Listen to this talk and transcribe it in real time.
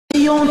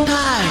Rayon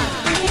Time.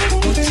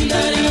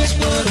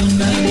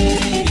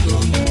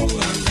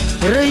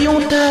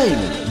 Rayon Time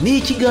ni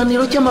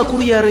ikiganiro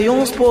cy'amakuru ya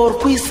Rayon Sports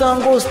ku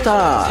Isango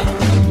Star.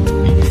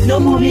 No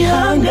mu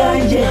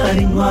bihangange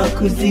hari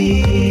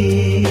nkwakuzi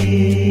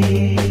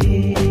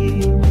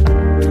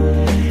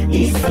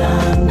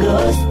Isango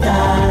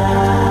Star.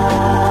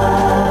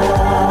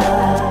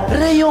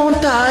 Rayon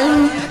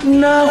Time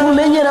naho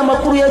umenyera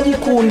amakuru ya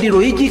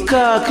gikundiro,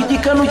 igikaka,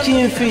 igikanu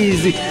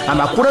cy'imfizi,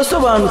 amakuru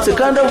asobanutse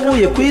kandi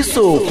avuye ku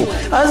isoko,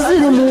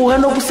 azira impuha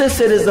no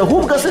gusesereza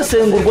ahubwo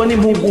asesengurwa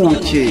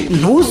n'impuguke.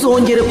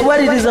 Ntuzongere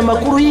kubaririza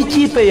amakuru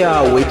y'ikipe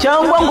yawe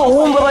cyangwa ngo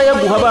wumve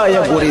abayaguha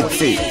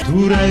bayagoretse.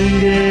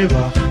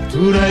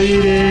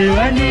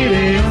 turayireba ni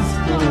Rayon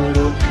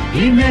Sports,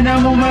 imena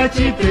mu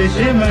makipe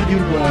shema ry'u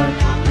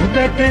Rwanda,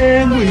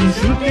 mudatenguha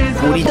inshuti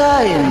buri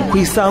time ku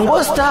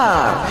Isango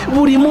Star,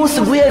 buri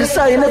munsi guhera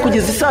saa 4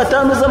 kugeza saa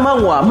 5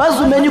 z'amanywa,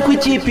 maze umenye uko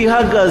ikipe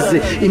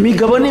ihagaze,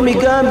 imigabo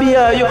n'imigambi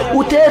yayo,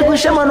 uterwa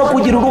ishema no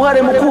kugira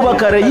uruhare mu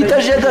kubaka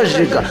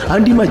yitajegajega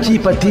andi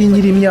makipe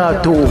atinyira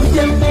imyato.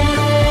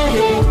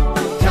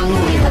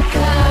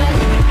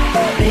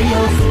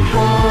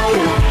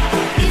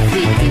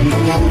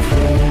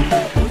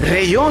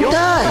 Rayon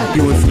Time,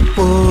 Rayon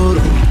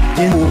Sports,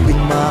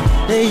 Jenguma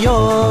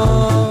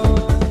Rayon.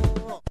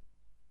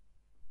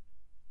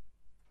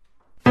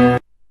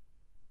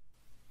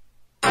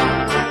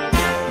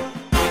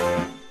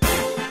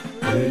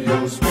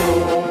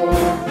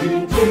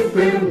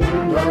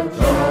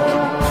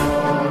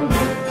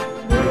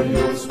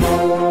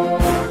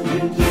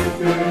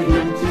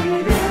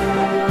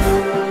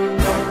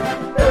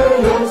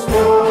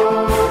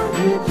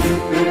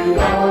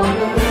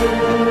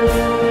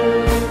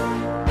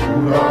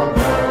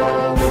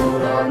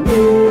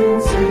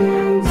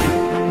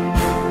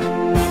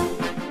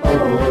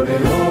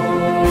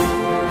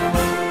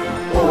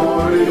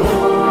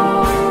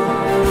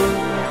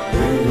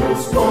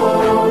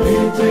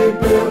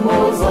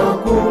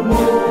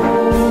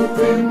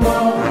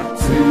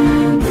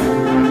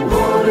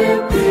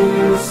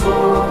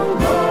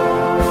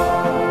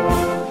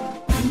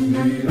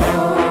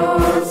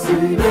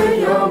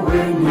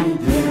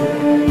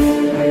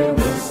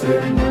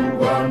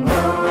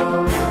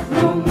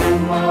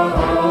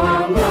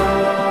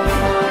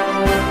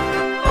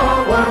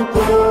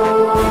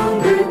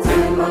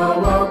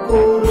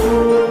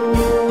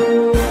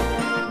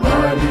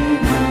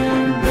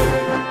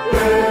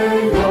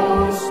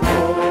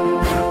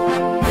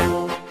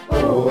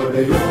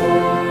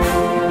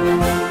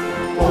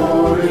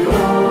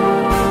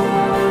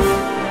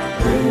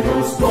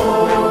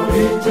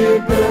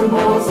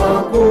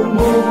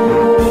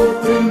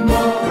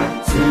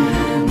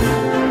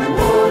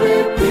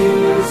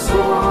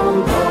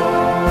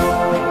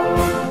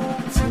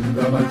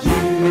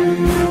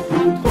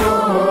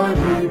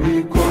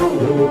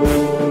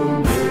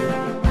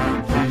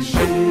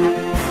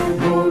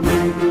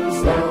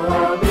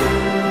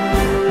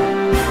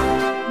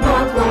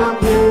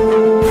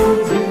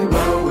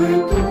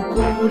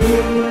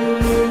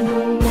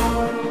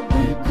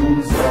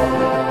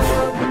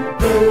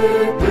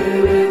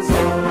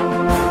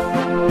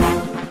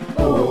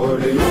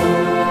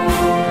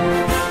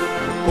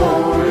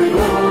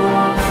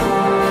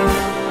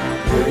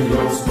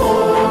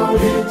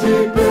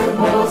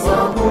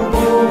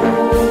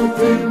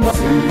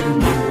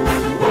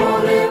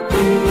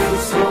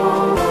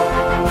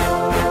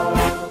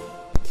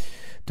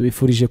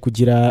 Tubifurije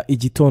kugira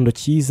igitondo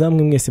cyiza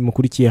mwe mwese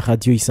mukurikiye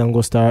radio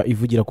Isango Star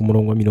ivugira ku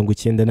murongo wa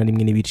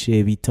 91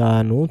 n'ibice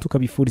bitanu.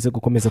 Tukabifuriza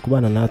gukomeza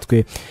kubana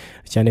natwe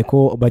cyane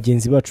ko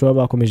bagenzi bacu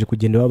bakomeje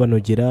kugenda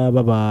babanogera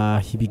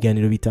baba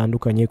ibiganiro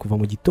bitandukanye kuva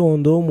mu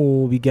gitondo,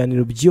 mu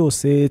biganiro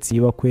byose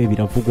tsibakwe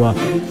biravugwa.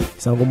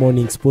 Isango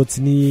Morning Sports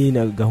ni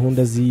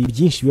gahunda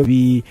byinshi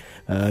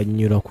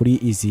binyura kuri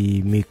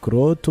izi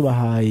micro.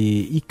 Tubahaye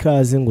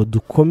ikaze ngo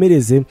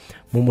dukomereze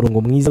mu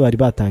murongo mwiza bari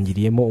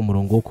batangiriyemo,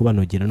 umurongo wo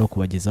kubanogera no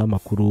kubagezaho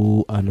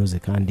amakuru anoze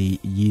kandi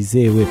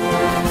yizewe.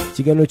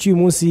 Ikiganiro cy'uyu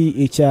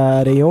munsi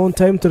cya Rayon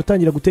Time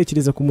turatangira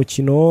gutekereza ku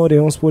mukino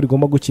Rayon Sports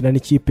igomba gukina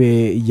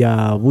n'ikipe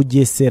ya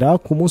Bugesera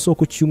ku munsi wo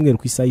ku cyumweru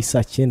ku isaha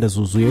 9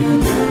 zuzuye.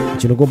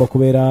 Umukino ugomba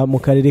kubera mu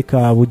karere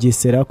ka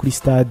Bugesera kuri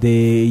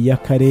stade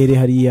y'akarere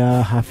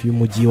hariya hafi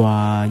y'umujyi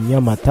wa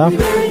Nyamata.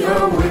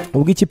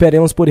 Ubwo ikipe ya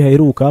Rayon Sports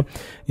haheruka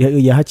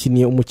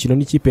yahakiniye umukino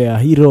n'ikipe ya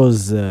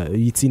Heroes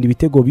yitsinda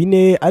ibitego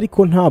 4,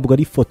 ariko ntabwo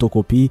ari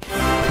photocopy.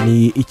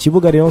 Ni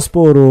ikibuga Rayon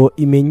Sports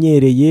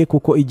imenyereye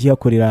kuko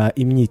igihakorera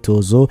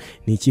imyitozo.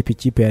 Ni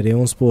ikipe ya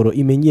Rayon Sports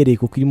imenyereye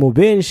kuko irimo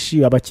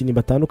benshi abakinnyi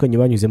batandukanye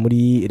banyuze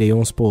muri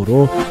Rayon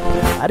Sports,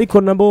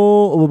 ariko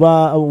nabo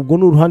ubwo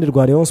n'uruhande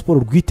rwa Rayon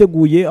Sports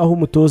rwiteguye, aho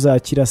umutoza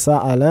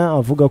Kirasa Alain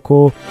avuga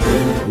ko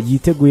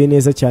yiteguye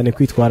neza cyane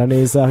kwitwara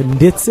neza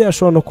ndetse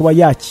ashobora no kuba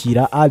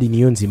yakira Ali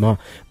Niyonzima ubuzima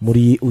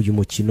muri uyu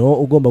mukino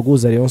ugomba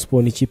guhuza Rayon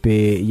Sports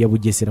n'ikipe ya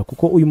Bugesera,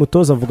 kuko uyu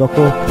mutoza avuga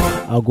ko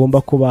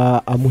agomba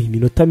kuba amuha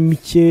iminota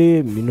mike,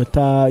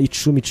 iminota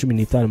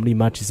 10-15 muri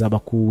match zaba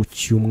ku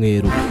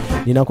cyumweru.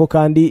 Ni nako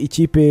kandi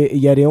ikipe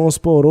ya Rayon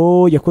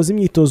Sports yakoze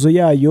imyitozo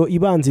yayo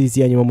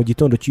ibanziriza ya nyuma mu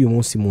gitondo cy'uyu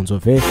munsi mu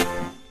Nzove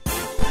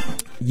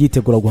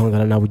yitegura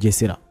guhangana na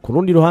Bugesera. Ku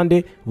rundi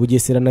ruhande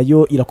Bugesera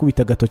nayo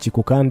irakubita gatoki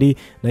ku kandi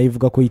nayo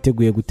ivuga ko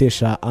yiteguye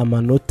gutesha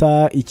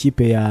amanota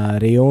ikipe ya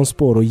Rayon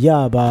Sports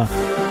yaba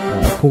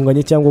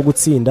kunganya cyangwa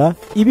gutsinda,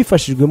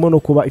 ibifashijwemo no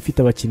kuba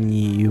ifite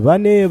abakinnyi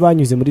bane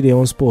banyuze muri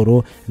Rayon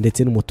Sports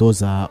ndetse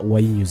n'umutoza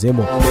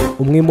wayinyuzemo.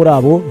 Umwe muri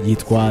abo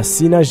yitwa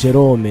Sina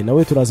Jerome,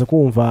 nawe turaza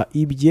kumva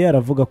ibye,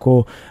 aravuga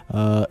ko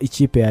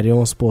ikipe ya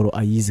Rayon Sports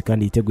ayizi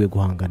kandi yiteguye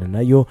guhangana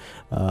nayo,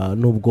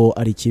 nubwo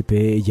ari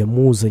ikipe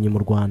yamuzanye mu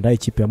Rwanda,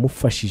 ikipe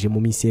yamufashije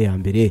mu minsi ya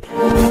mbere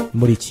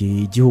muri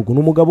iki gihugu.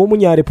 N'umugabo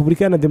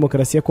w'umunyaRepubulika ya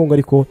Demokarasi ya Kongo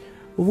ariko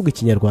uvuga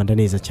ikinyarwanda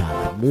neza cyane.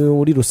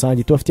 Muri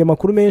rusange tubafitiye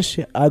amakuru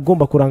menshi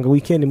agomba kuranga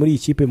weekend muri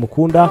ikipe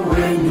mukunda,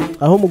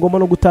 aho mugomba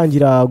no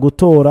gutangira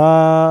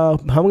gutora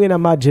hamwe na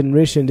Ma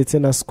Generation ndetse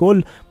na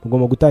School,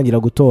 mugomba gutangira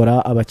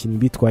gutora abakinnyi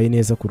bitwaye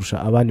neza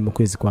kurusha abandi mu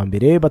kwezi kwa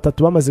mbere.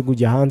 Batatu bamaze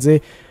kujya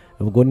hanze,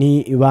 ubwo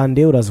ni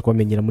bande uraza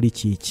kumenyera muri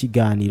iki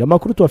kiganiro.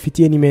 Amakuru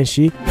tubafitiye ni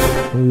menshi,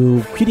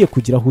 ukwiriye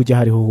kugira aho ujya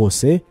hariho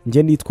hose.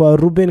 Nge nitwa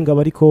Ruben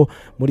Ngabo, ariko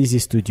muri izi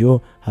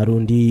studio hari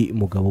undi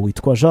mugabo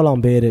witwa Jean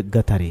Lambert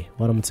Gatare.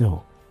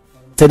 Waramutseho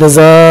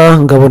Tereza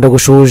Ngabo,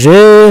 ndagushuje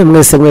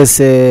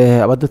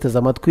mwese abaduteze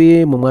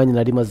amatwi mu mwanya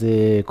nari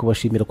maze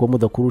kubashimira ko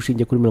mudakuru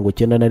ushinge kuri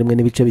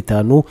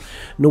 91.5,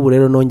 n'ubu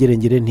rero nongere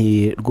ngire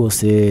nti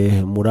rwose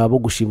murabo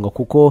gushimwa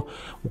kuko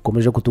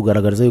mukomeje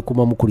kutugaragariza yuko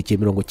mukurikiye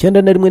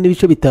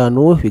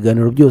 91.5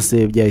 ibiganiro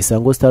byose bya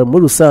Isango Star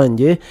muri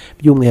rusange,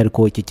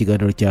 by'umwihariko iki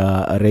kiganiro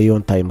cya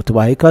Rayon Time.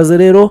 Tubahe ikaze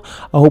rero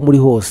aho muri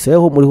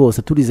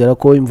hose, turizera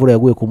ko imvura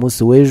yaguye ku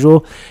munsi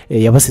w'ejo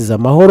yabasize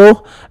amahoro,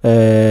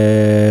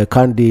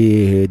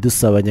 kandi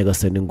dusaba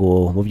Nyagasani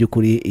ngo mu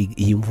by'ukuri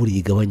iyi mvura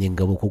igabanye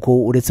Ngabo,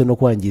 kuko uretse no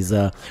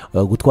kwangiza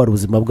gutwara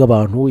ubuzima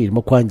bw'abantu,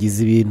 irimo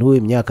kwangiza ibintu,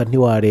 imyaka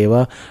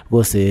ntiwareba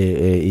rwose.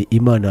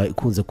 Imana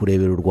ikunze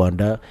kurebera u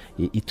Rwanda,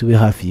 itube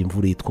hafi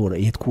y'imvura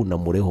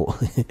yitwunamureho.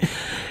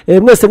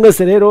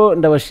 Mwese rero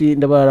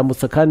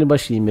ndabaramutsa kandi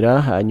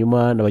mbashimira,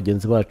 hanyuma na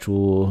bagenzi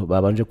bacu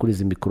babanje kuri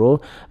izi mikoro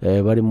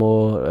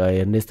barimo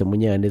Ernest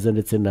Munyaneza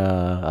ndetse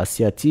na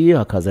Asiati,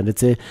 hakaza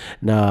ndetse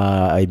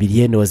na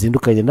Ibirienne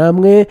wazindukanye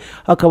namwe,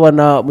 hakaba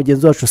na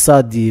mugenzi wacu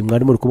Sadi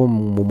mwari muri kumwe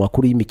mu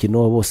makuru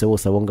y'imikino. Bose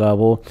abo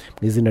ngabo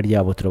mu izina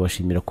ryabo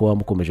turabashimira ko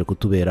mukomeje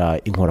kutubera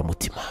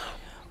inkoramutima.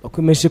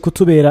 bakomeje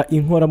kutubera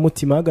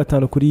inkoramutima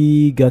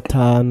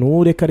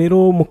 5-5. Reka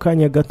rero mu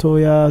kanya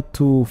gatoya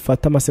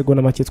tufata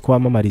amasegonda make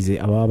twamamarize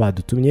aba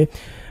badutumye.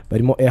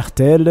 Barimo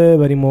Airtel,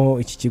 barimo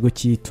iki kigo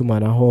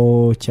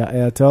cy'itumanaho cya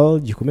Airtel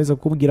gikomeza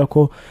kubwira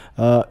ko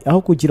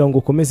aho kugira ngo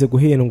ukomeze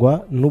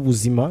guhendwa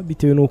n'ubuzima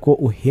bitewe nuko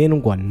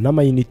uhendwa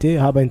n'amayinite,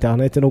 haba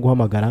internet no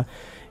guhamagara,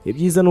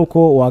 ibyiza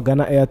nuko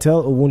wagana Airtel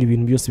ubundi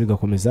ibintu byose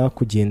bigakomeza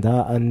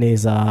kugenda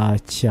neza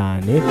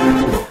cyane.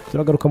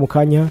 Turagaruka mu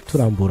kanya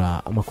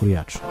turambura amakuru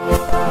yacu.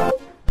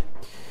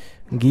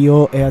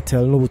 Ngiyo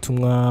Airtel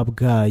n'ubutumwa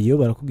bwayo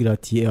barakubwira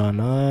ati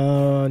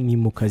ana ni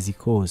mu kazi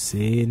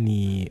kose,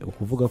 ni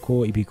ukuvuga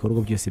ko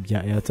ibikorwa byose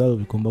bya Airtel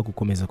bigomba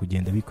gukomeza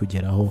kugenda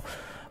bikugeraho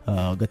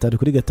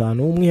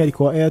 5-5.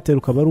 Umwihariko wa Airtel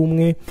ukaba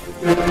ari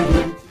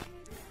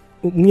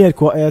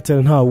umwihariko wa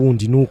Airtel nta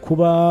wundi ni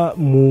ukuba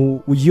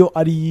iyo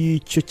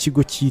ari cyo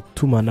kigo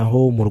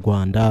cy'itumanaho mu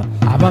Rwanda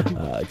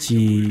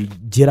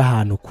kigera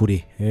ahantu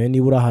kure.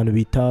 Niba uri ahantu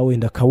bita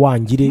wenda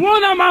Kawangire,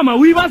 mwana mama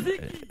wibaze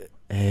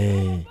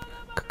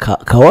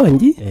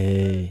Kawangi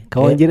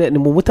Kawangire ni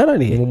mu Mutara,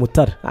 ni mu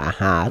Mutara.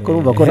 Aha, ko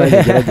numva ko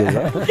naje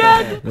gerageza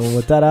mu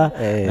Mutara.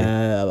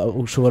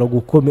 Ushobora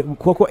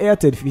kuko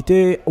Airtel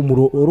ifite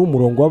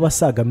umurongo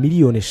w'abasaga 5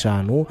 miliyoni.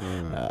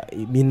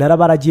 Minara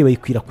baragiye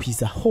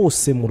bayikwirakwiza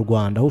hose mu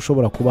Rwanda, aho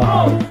ushobora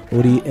kuba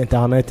uri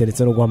internet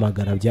ndetse no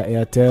guhamagara bya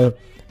Airtel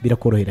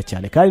birakorohera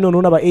cyane. Kandi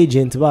none n'aba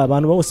agent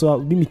abantu bose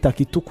b'imitaka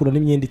itukura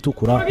n'imyenda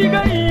itukura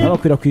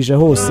bakwirakwije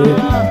hose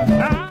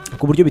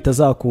ku buryo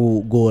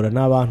bitazakugora.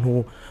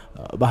 N'abantu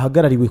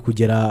bahagarariwe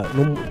kugera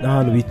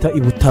n'ahantu bita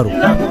ibutaro,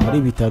 ari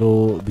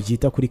ibitaro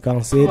byita kuri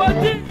kanseri,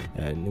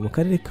 ni mu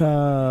karere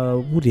ka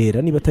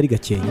Burera niba atari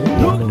Gakenke,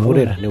 ni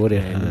Burera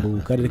mu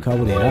karere ka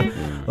Burera.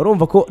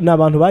 Urumva ko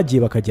n'abantu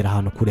bagiye bakagera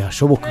ahantu kure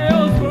hashoboka.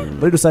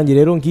 Muri rusange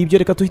rero ngibyo,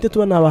 reka tuhite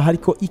tubana aba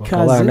hariko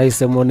ikaze. Abana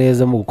nahisemo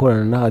neza mu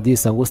gukorana na Radio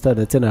Isango Star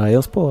ndetse na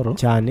Rayon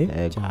Sports cyane.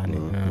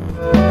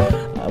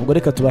 Ubwo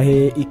reka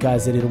tubahe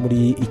ikaze rero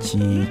muri iki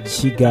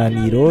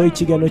kiganiro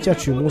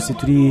cyacu uyu munsi.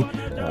 Turi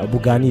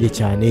buganire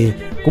cyane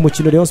ku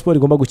mukino Rayon Sports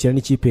igomba gukina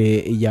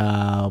n'ikipe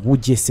ya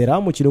Bugesera,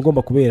 umukino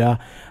ugomba kubera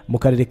mu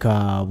karere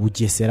ka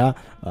Bugesera.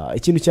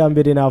 Ikintu cya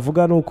mbere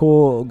navuga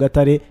nuko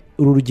Gatare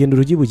uru rugendo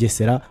rugi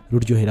Bugesera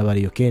ruryohera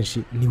abariyo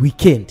kenshi, ni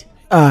weekend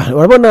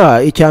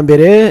urabona icya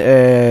mbere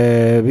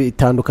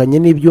bitandukanye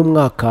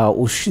n'iby'umwaka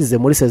ushize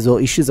muri sezo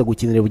ishize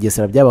gukinira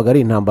Bugesera byabaga ari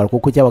intambara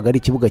kuko cyabaga ari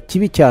ikibuga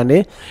kibi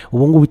cyane.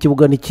 ubu ngubu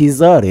ikibuga ni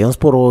cyiza. Rayon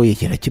Sports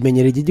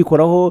kimenyereye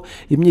igikoraho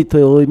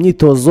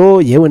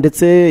imyitozo yewe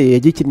ndetse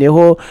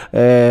yagikiniyeho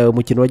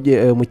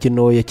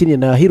umukino yakinnye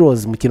na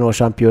Heroes umukino wa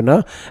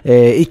shampiyona.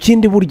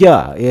 Ikindi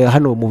burya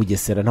hano mu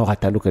Bugesera ntaho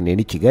hatandukaniye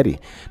n'i Kigali,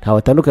 ntaho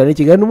hatandukaniye n'i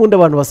Kigali. N'ubundi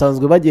abantu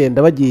basanzwe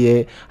bagenda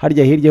bagiye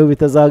harya hirya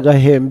bita za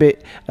Gahembe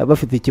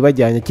bafite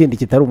ikibajyanye kindi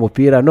kitari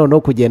umupira,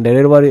 noneho kugenda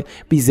rero bari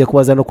bize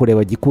kubaza no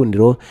kureba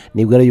Gikundiro.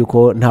 nibwira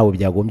yuko ntawe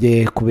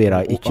byagombye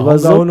kubera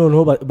ikibazo. aho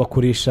noneho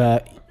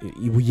bakoresha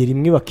ibuye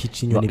rimwe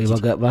bakica inyoni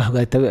ebyiri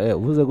bagahita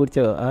uvuze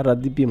gutya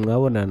RDB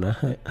mwabonana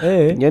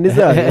inyoni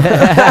zanyu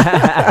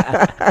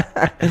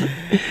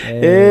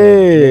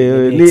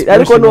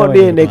ariko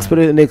none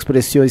ni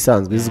expression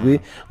isanzwe izwi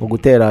mu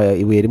gutera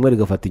ibuye rimwe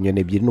rigafata inyoni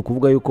ebyiri. ni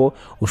ukuvuga yuko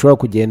ushobora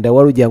kugenda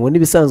wari ugira ngo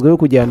n'ibisanzwe yo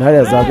kujyana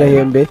hariya za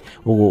Gahembe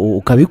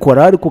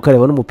ukabikora ariko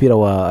ukareba n'umupira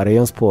wa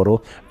Rayon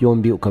Sports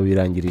byombi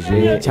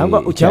ukabirangirije,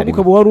 cyangwa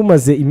ukaba wari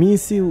umaze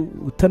iminsi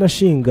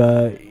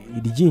utanashinga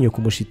iryinyo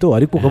ku mushito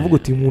ariko ukavuga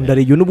uti nkunda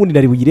Rayon n'ubundi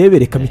nari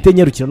buyirebere kamite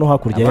nyarukira no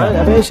hakurya yaho.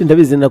 Abenshi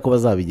ndabizi nako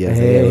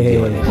bazabigenza.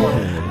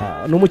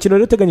 ni umukino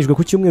rero uteganyijwe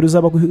ku cyumweru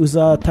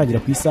uzatangira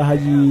ku isaha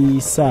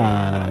y'isa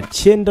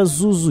 9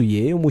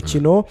 zuzuye.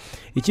 umukino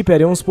ikipe ya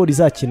Rayon Sports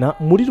izakina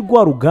muri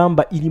rwa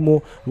rugamba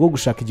irimo rwo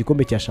gushaka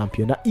igikombe cya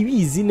shampiyona,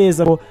 ibizi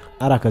neza ko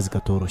ari akazi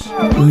katoroshye.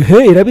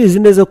 Irabizi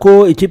neza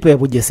ko ikipe ya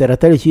Bugesera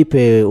atari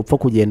ikipe upfa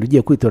kugenda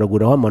ugiye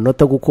kwitoraguraho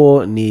amanota,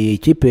 kuko ni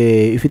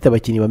ikipe ifite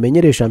abakinnyi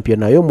bamenyereye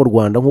shampiyona yo mu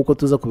Rwanda nk'uko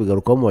tuza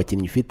kubigarukaho mu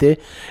bakinnyi ifite.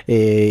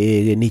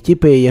 ni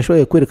ikipe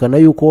yashoboye kwerekana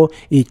yuko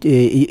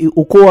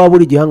uko waba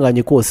uri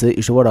igihanganye kose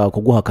ishobora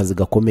kuguha akazi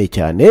gakomeye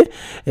cyane.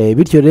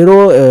 bityo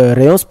rero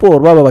Rayon Sports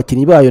baba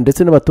abakinnyi bayo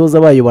ndetse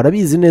n'abatoza bayo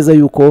barabizi neza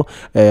yuko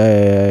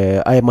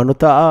aya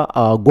manota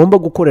agomba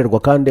gukorerwa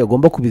kandi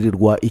agomba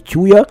kubirirwa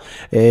icyuya.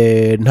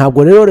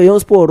 ntabwo rero Rayon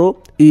Sports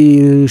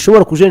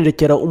ishobora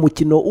kujenjekera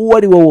umukino uwo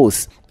ari wo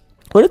wose.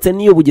 uretse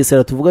n'iyo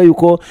Bugesera tuvuga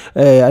yuko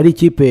ari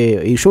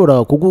ikipe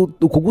ishobora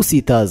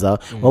kugusitaza.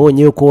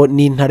 wabonye yuko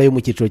n'intara yo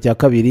mu cyiciro cya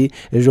kabiri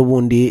ejo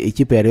bundi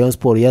ikipe ya Rayon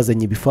Sports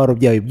yazanye ibifaro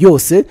byayo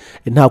byose,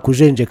 nta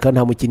kujenjeka,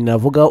 nta mukinnyi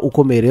navuga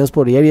ukomeye Rayon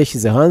Sports yari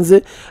yashyize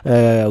hanze.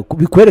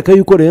 bikwereka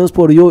yuko Rayon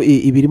Sports yo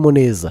ibirimo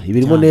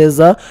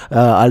neza.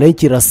 Alain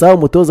Kirasa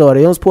umutoza wa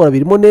Rayon Sports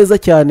abirimo neza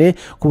cyane,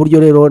 ku buryo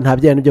rero nta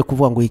byane byo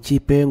kuvuga ngo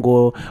ikipe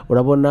ngo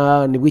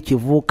urabona nibwo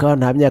ikivuka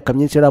nta myaka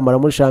myinshi aramara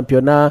muri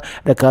shampiyona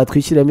reka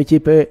twishyiremo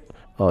ikipe.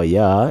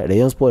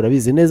 Rayon Sports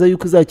abizi neza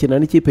yuko izakina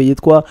n'ikipe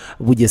yitwa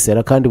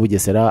Bugesera, kandi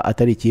Bugesera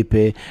atari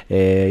ikipe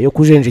yo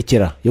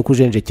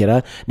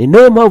kujenjekera. ni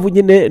nayo mpamvu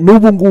nyine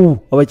n'ubu ngubu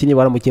abakinnyi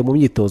baramukiye mu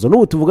myitozo,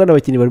 n'ubu tuvugana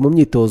abakinnyi bari mu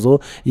myitozo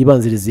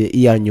ibanzirize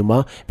iya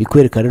nyuma.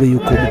 bikwereka rero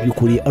yuko mu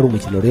by'ukuri ari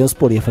umukino Rayon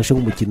Sports yafashe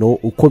nk'umukino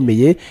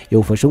ukomeye,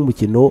 yawufashe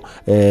nk'umukino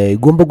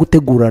igomba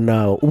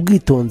gutegurana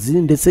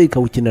ubwitonzi ndetse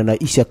ikawukinana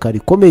ishyaka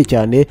rikomeye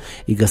cyane.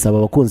 igasaba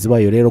abakunzi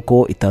bayo rero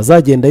ko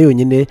itazagenda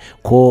yonyine,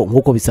 ko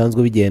nk'uko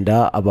bisanzwe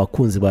bigenda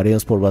abakunzi ba Rayon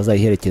Sports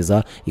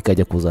bazayiherekeza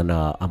ikajya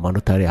kuzana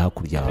amanota ari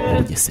hakurya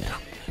ya Bugesera.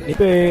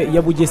 ipe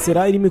ya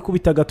Bugesera irimo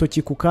ikubita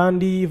agatoki ku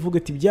kandi ivuga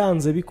ati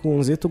byanze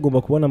bikunze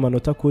tugomba kubona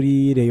amanota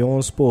kuri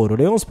Rayon Sports.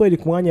 Rayon Sports iri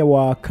ku mwanya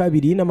wa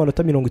kabiri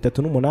n'amanota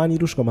 38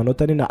 irushwa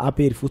amanota na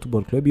APR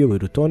Football Club yo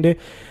rutonde.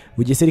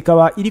 Bugesera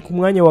ikaba iri ku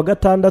mwanya wa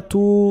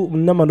gatandatu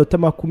n'amanota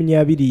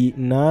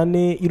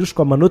 28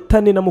 irushwa amanota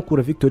 4 na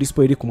Mukura Victory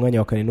Sport iri ku mwanya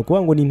wa kane.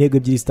 Nukuvuga ngo ni intego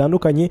ebyiri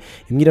zitandukanye,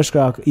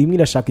 imwe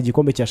irashaka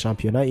igikombe cya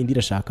shampiyona, indi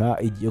irashaka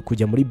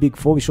kujya muri Big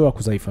 4 bishobora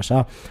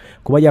kuzayifasha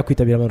kuba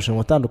yakwitabira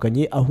amarushanwa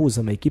atandukanye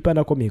ahuza amakipe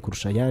anakomeye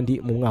kurusha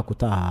ayandi mu mwaka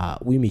utaha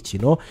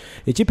w'imikino.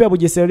 ikipe ya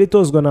Bugesera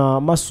ritozwa na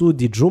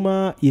Masudi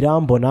Juma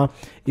Irambona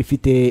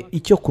ifite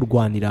icyo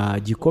kurwanira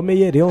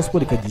gikomeye, Rayon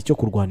Sports ikagira icyo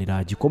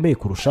kurwanira gikomeye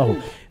kurushaho.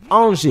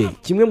 Ange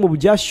kimwe mu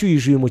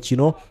byashyuhije uyu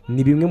mukino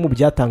ni bimwe mu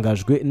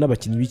byatangajwe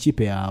n'abakinnyi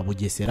b'ikipe ya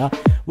Bugesera.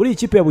 buri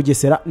ikipe ya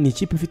Bugesera ni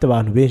ikipe ifite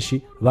abantu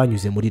benshi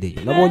banyuze muri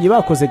Rayon. nabonye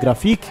bakoze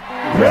graphique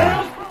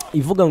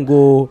ivuga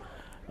ngo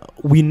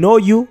we know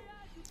you,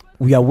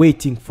 we are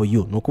waiting for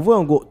you. ni ukuvuga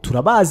ngo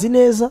turabazi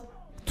neza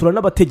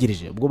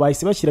turanabategereje. ubwo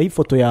bahise bashyiraho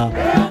ifoto ya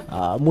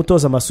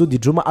mutoza Masudi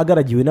Juma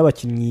agaragiwe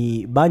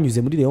n'abakinnyi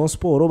banyuze muri Rayon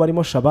Sports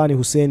barimo Shabani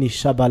Hussein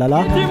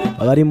Shabalala,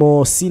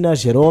 barimo Sina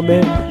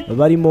Jerome,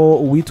 barimo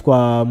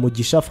uwitwa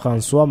Mugisha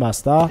François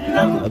Master,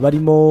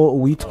 barimo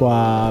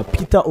uwitwa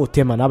Peter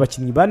Otema.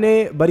 n'abakinnyi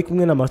bane bari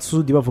kumwe na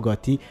Masudi bavuga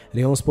bati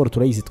Rayon Sports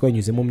turayizi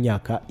twanyuze mu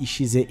myaka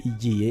ishize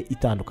igiye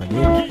itandukanye.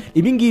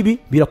 ibi ngibi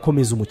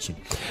birakomeza umukino.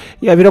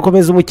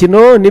 birakomeza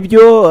umukino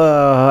nibyo,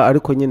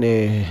 ariko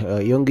nyine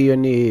iyo ngiyo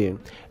ni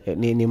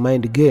ni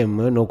mind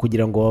game no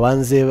kugira ngo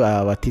babanze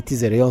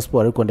batitize Rayon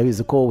Sports ariko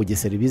ndabizi ko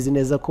Bugesera bizi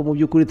neza ko mu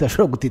by'ukuri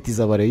tashobora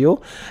gutitiza abareyo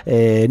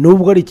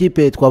nubwo ari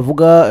ikipe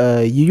twavuga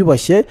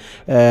yiyubashye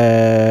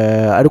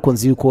ariko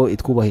nzi yuko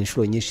itwubaha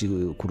inshuro nyinshi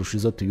kurusha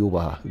izo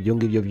tuyubaha ibyo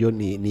ngibyo byo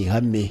ni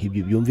ihame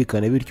ibyo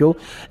byumvikane bityo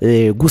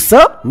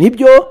gusa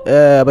nibyo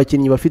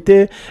abakinnyi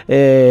bafite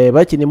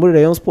bakinnye muri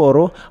Rayon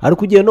Sports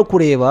ariko ugiye no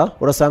kureba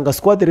urasanga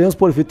squad Rayon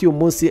Sports ifite uyu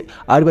munsi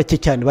ari bake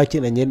cyane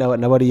bakinanye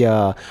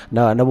n'abariya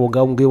nabo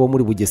ngabo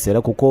muri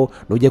Bugesera kuko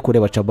nujye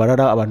kureba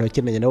Cabarara abantu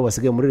bakinanye nabo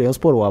basigaye muri Rayon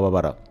Sports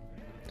wababara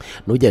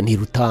nujya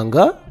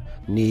ntirutanga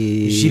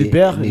ni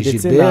Gilbert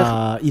ndetse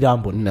na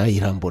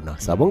Irambona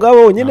sabo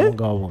ngabo nyine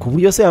ku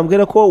buryo se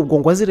yambwira ko ubwo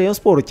ngo azire Rayon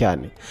Sports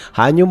cyane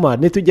hanyuma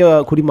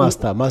nitujya kuri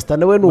Master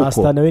nawe nuko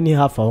Master nawe ni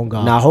hafi aho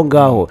ngaho naho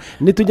ngaho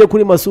nitujya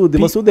kuri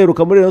Masud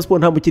heruka muri Rayon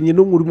Sports nta mukinnyi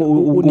n'umwe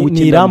urimo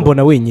ni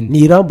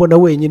Irambona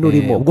wenyine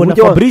urimo ubwo na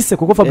Fabrice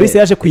kuko Fabrice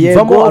yaje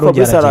kuyivamo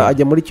arongera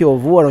ajya muri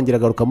Kiyovu arongera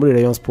agaruka muri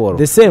Rayon Sports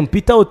the same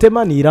Peter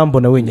Otema ni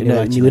Irambona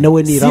wenyine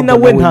niwe ni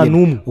Irambona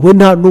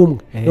nta numwe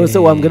nose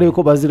wambwira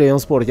yuko bazire Rayon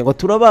Sports ngo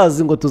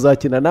turabazi ngo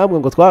tuzakina namwe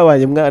ngo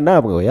twabanye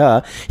namwe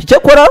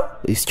icyakora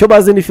icyo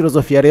bazi ni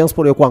filozofi ya Rayon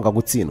Sports yo kwanga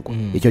gutsindwa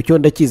icyo cyo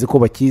ndakizi ko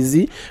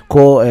bakizi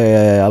ko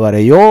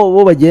abareyo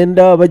bo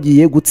bagenda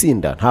bagiye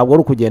gutsinda ntabwo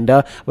ari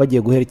ukugenda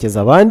bagiye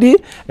guherekeza abandi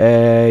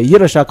iyo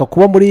rashaka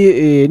kuba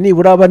muri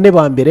nibura bane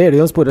ba mbere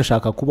Rayon Sports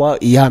irashaka kuba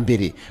iya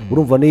mbere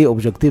urumva ni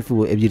objectif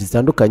ebyiri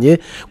zitandukanye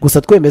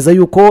gusa twemeza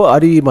yuko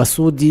ari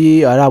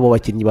Masudi ari abo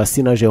bakinnyi ba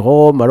Sina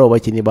Jerome ari abo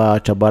bakinnyi ba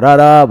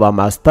Cabarara ba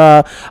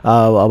Master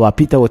aba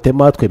Peter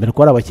Otema twemera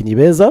ko ari abakinnyi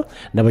beza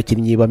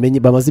n'abakinnyi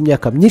bamaze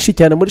imyaka myinshi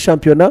cyane muri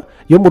shampiyona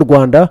yo mu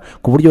Rwanda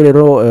ku buryo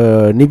rero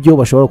nibyo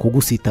bashobora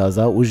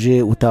kugusitaza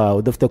uje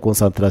udafite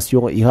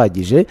concentration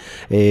ihagije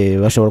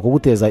bashobora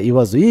kuguteza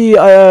ibibazo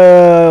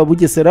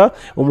Bugesera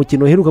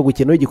umukino uheruka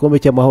gukina w'igikombe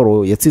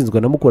cy'amahoro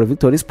yatsinzwe na Mukura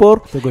Victory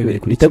Sport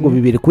ibitego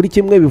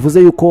 2-1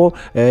 bivuze yuko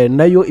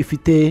nayo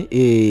ifite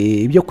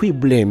ibyo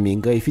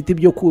kwiblaminga ifite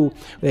ibyo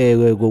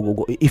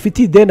ifite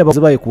ideni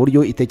babaye ku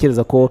buryo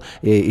itekereza ko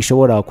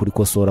ishobora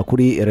kurikosora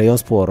kuri Rayon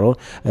Sports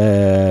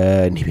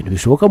ni ibintu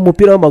bishoboka mu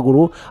mupira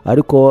w'amaguru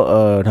ariko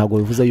ntabwo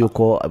bivuze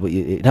yuko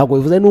ntabwo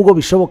bivuze nubwo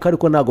bishoboka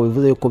ariko ntabwo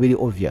bivuze yuko biri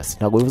obvious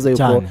ntabwo bivuze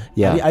yuko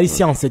ari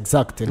science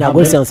exacte ntabwo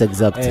ari science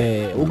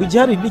exacte ubwo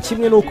igihari ni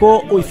kimwe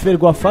nuko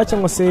Ferwafa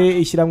cyangwa se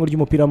ishyirahamwe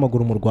ry'umupira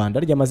w'amaguru mu Rwanda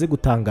ryamaze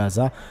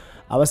gutangaza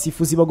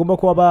abasifuzi bagomba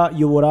kuba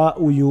bayobora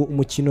uyu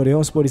mukino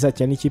Rayon Sports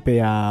izakina n'ikipe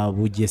ya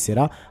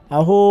Bugesera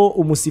aho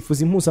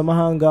umusifuzi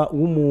mpuzamahanga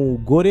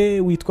w'umugore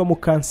witwa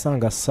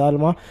Mukansanga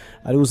Salma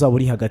ari uzaba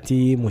uri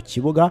hagati mu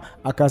kibuga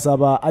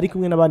akazaba ari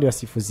kumwe n'abandi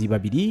basifuzi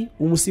babiri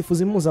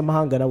umusifuzi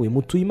mpuzamahanga nawe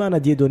Mutuyimana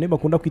Dieudonné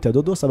bakunda kwita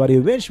Dodo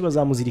sabarebe benshi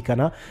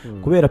bazamuzirikana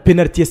kubera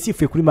penalty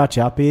yasifuye kuri match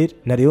ya APR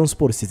na Rayon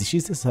Sports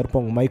zishize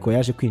Sarpong Michael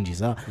yaje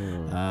kwinjiza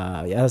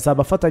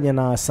azaba afatanya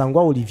na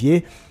Sangwa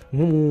Olivier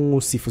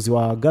nk'umusifuzi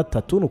wa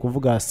gatatu no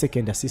kuvuga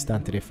second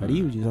assistant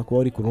referee ugize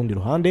ko ari ku rundi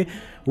ruhande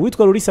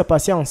uwitwa Rurisa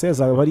Patience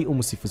azaba ari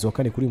umusifuzi wa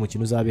kane kuri uyu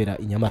mukino uzabera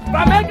i Nyamata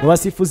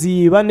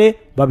abasifuzi bane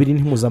babiri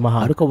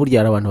mpuzamahanga ariko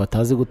burya abantu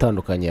batazi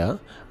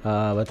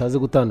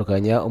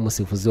gutandukanya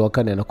umusifuzi wa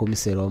kane na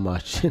komiseri wa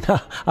match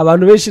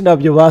abantu benshi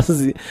nabyo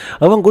bazi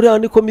aba ngo uriya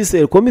ni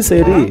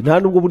komiseri nta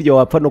nubwo burya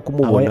wapfa no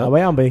kumubona aba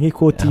yambaye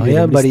nk'ikoti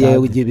yambariye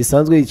igihe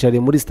bisanzwe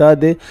yicariye muri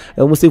stade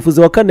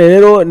umusifuzi wa kane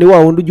rero ni wa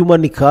wundi ujya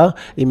umanika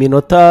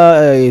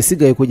iminota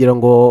isigaye kugira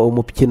ngo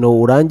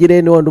umukino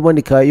urangire ni wa wundi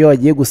umanika iyo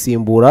agiye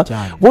gusimbura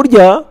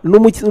burya ni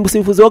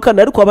umusifuzi wa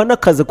kane ariko aba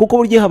n'akazi kuko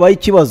burya habaye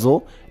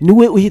ikibazo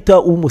niwe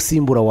uhita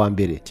umusimbura wa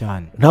mbere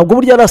ntabwo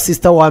burya ari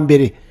asista wa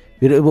mbere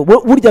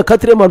burya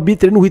quatrième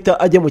arbitre nuhita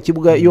ajya mu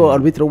kibuga iyo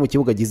arbitre wo mu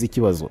kibuga agize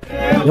ikibazo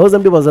yahoze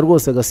mbibaza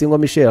rwose Gasingwa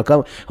Michel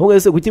ahubwo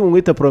ese kuki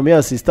mwita premier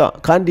assistant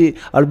kandi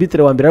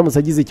arbitre wa mbere aramutse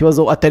agize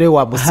ikibazo atari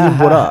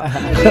wamusimbura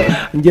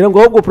ngira ngo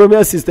ahubwo premier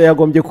assistant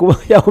yagombye kuba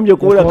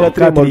uriya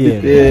quatrième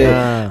arbitre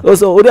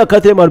uriya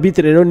quatrième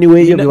arbitre rero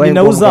niwe iyo bibaye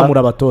nawe uzamura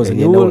abatoza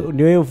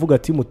niwe uvuga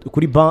ati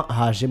kuri ban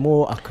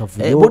hajemo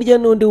akavuyo burya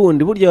n'undi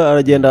wundi burya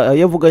aragenda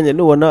yavuganye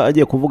nubona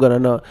agiye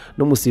kuvugana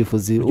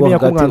n'umusifuzi wo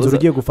hagati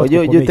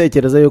ugiye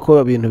utekereza yuko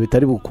ibintu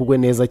bitari bukugwe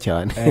neza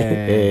cyane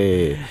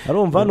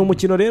arumva ni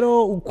umukino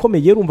rero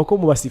ukomeye urumva ko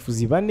mu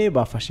basifuzi bane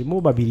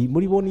bafashemo babiri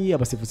muri bo ni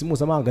abasifuzi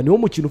mpuzamahanga niwo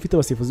mukino ufite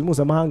abasifuzi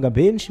mpuzamahanga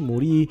benshi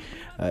muri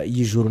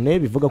iyi journée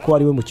bivuga ko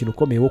ari we mukino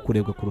ukomeye wo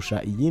kurebwa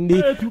kurusha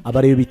iyindi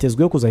abarebe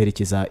bitezweho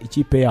kuzaherekeza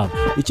ikipe yabo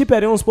ikipe ya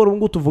Rayon Sports ubu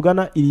ngubu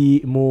tuvugana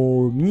iri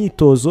mu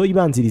myitozo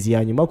ibanziriza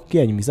ya nyuma kuko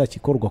iya nyuma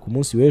izakikorwa ku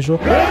munsi w'ejo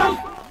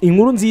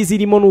inkuru nziza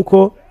irimo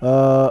nuko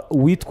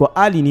witwa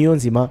Ali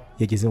Niyonzima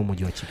yageze mu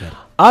mujyi wa Kigali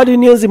ari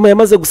niyo nzima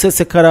yamaze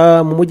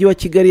gusesekara mu mujyi wa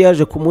Kigali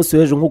yaje ku munsi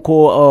w'ejo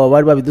nk'uko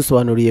bari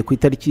babidusobanuriye ku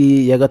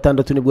itariki ya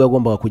 6 nibwo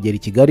yagombaga kugera i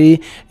Kigali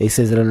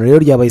isezerano rero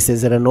ryabaye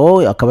isezerano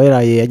akaba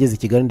yaraye yageze i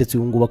Kigali ndetse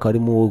ubu ngubu akaba ari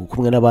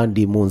kumwe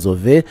n'abandi mu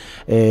Nzove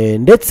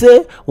ndetse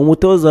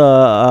umutoza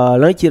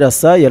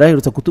Lankirasa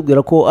yaraherutse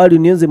kutubwira ko ari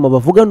niyo nzima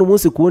bavugana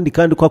umunsi ku wundi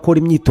kandi ko akora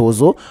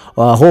imyitozo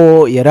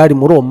aho yarari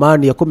muri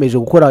Oman yakomeje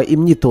gukora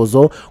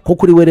imyitozo ko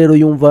kuri we rero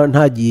yumva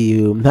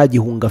nta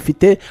gihunga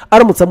afite,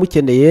 aramutse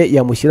amukeneye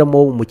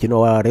yamushyiramo umukino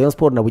wa Rayon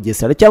Sports na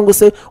Bugesera cyangwa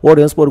se uwo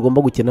Rayon Sports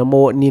igomba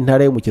gukinamo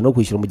n'Intare umukino wo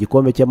kwishyura mu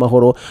gikombe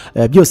cy'amahoro,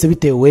 byose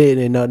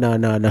bitewe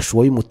na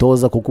shuwa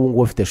y'umutoza, kuko ubu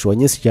ngubu afite shuwa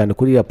nyinshi cyane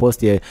kuri ya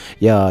poste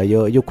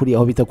yo kuri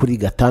aho bita kuri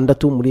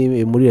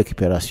 6 muri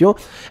recuperation.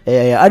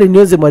 Ari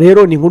Niyonzima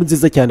rero ni inkuru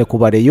nziza cyane ku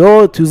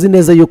Bareyo, tuzi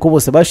neza yuko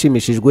bose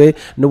bashimishijwe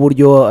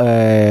n'uburyo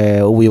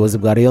ubuyobozi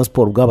bwa Rayon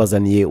Sports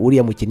bwabazaniye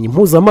uriya mukinnyi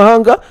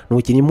mpuzamahanga,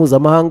 n'umukinnyi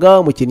mpuzamahanga,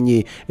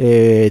 umukinnyi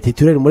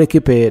titulaire muri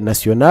equipe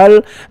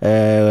nationale,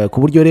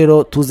 ku buryo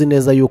rero tuzi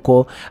neza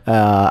yuko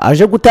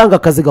aje gutanga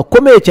akazi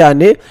gakomeye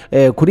cyane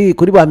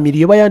kuri ba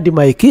miliyo bayandi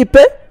ma equipe,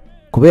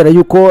 kubera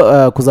yuko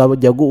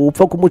kuzajya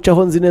upfa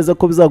kumucaho nzi neza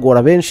ko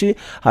bizagora benshi,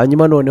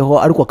 hanyuma noneho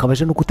ariko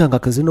akabaje no gutanga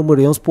akazi no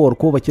muri Rayon Sports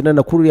ko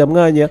bakinana kuri uriya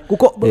mwanya,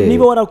 kuko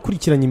niba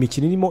warakurikiranye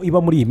imikino irimo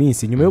iba muri iyi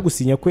minsi nyuma yo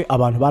gusinya kwe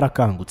abantu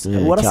barakangutse,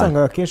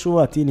 warasangaga kenshi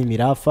ubu ati ni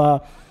Mirafa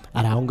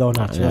ari aho ngaho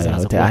nta kibazo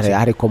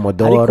ari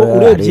Komodoro, ariko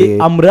urebye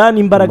Amran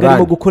imbaraga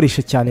arimo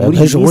gukoresha cyane muri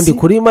iyi minsi. Ubundi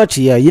kuri match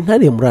ya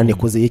Intare Amran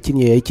yakoze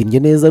yakinnye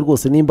neza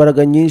rwose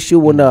n'imbaraga nyinshi,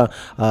 ubona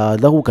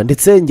ndahuka,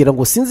 ndetse ngira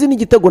ngo sinzi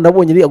n'igitego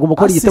nabonye agomba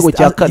ko ari igitego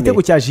cya kane,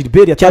 igitego cya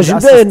Gilbert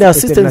na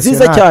assistant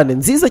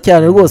nziza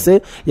cyane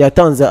rwose,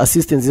 yatanze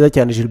assistant nziza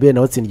cyane Gilbert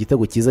nawe atsinda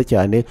igitego cyiza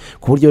cyane,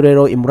 ku buryo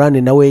rero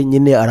Amran nawe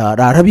nyine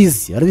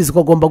arabizi ko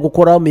agomba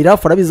gukora,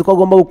 Mirafa arabizi ko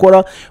agomba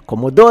gukora,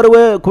 Komodoro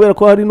we kubera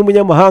ko hari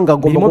n'umunyamahanga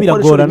agomba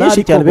gukora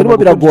nyinshi cyane, birimo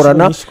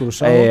biragorana,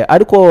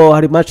 ariko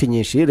hari match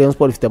nyinshi. Rayon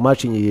Sports ifite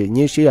match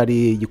nyinshi,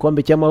 hari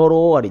igikombe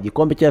cy'amahoro, hari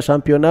igikombe cya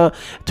championnat,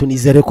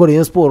 tunizere ko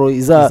Rayon Sports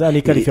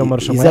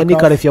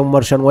izanikarifya mu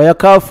marushanwa ya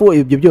CAF.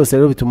 Ibyo byose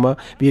rero bituma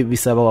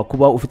bisaba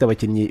kuba ufite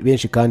abakinnyi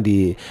benshi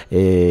kandi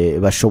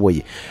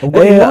bashoboye.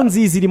 Ubwo inkuru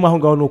nziza irimo aho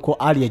ngaho nuko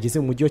Ali yageze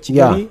mu mujyi wa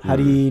Kigali,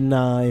 hari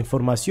na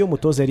information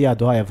mutoza yari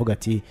yaduhaye avuga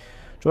ati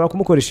ushobora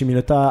kumukoresha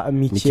iminota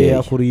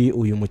mikeya kuri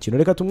uyu mukino.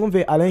 Reka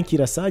tumwumve Alain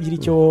Kirasa agira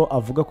icyo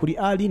avuga kuri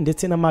Ali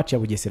ndetse na match ya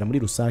Bugesera muri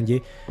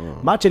rusange.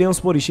 Match Rayon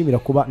Sports ishimira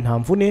kuba nta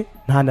mvune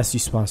nta na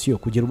suspension,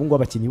 kugera ubu ngo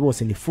abakinnyi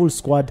bose ni full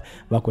squad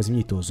bakoze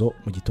imyitozo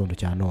mu gitondo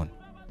cya none.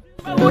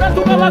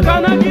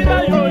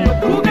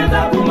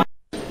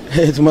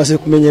 Tumaze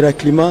kumenyera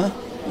klima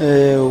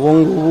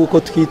ubu uko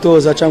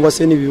twitoza cyangwa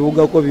se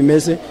n'ibibuga uko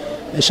bimeze,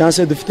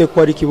 chance dufite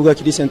ko ari ikibuga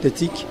kiri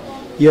synthetique,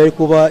 iyo ari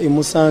kuba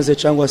imusanze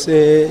cyangwa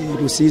se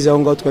Rusizi aho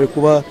ngaho twari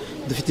kuba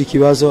dufite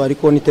ikibazo,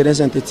 ariko ni terrain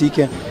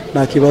synthétique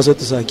nta kibazo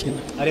tuzakina.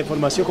 Ari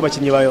information ku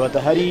bakinnyi bawe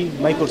badahari,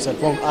 Michael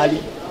Sarpong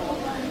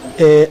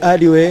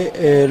Ali we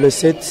le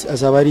 7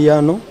 azaba ari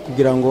hano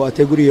kugira ngo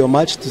ategure iyo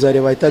match,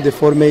 tuzareba état de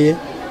forme ye,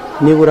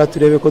 nibura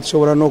turebe ko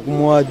dushobora no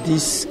kumuha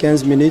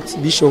 10-15 minutes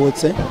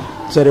bishobotse,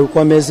 tuzareba uko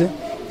ameze,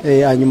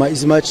 hanyuma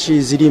izi match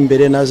ziri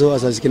imbere nazo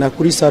azazikina.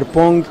 Kuri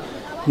Sarpong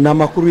na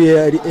makuru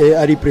ye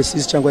ari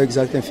precise cyangwa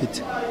exact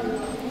mfite.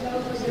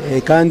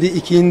 Kandi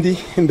ikindi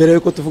mbere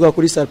yuko tuvuga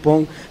kuri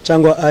Sarpong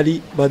cyangwa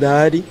Ali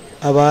badahari,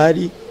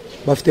 abahari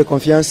bafite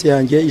confiance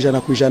yanjye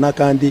 100%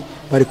 kandi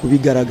bari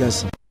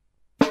kubigaragaza.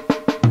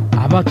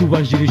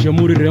 Abatubanjirije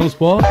muri Rayon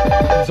Sports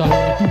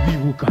uzahora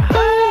tubibuka.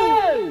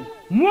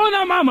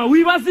 Mwana mama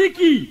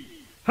wibaziki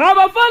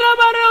abafana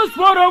ba Rayon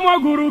Sports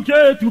mwaguruke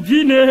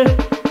tubyine,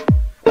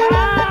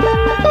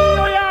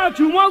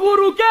 yacu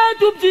mwaguruke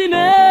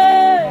tubyine.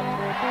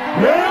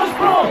 Rayon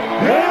Sports,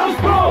 Rayon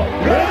Sports,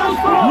 Rayon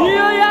Sports,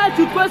 niyo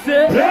yacu twese.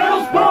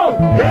 Rayon Sports,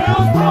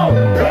 Rayon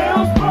Sports,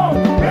 Rayon Sports,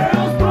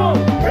 Rayon Sports,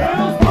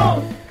 Rayon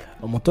Sports.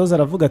 Umutoza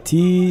aravuga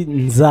ati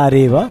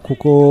nzareba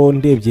kuko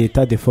ndebye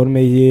état de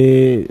forme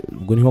ye,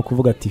 ubwo niho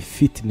kuvuga ati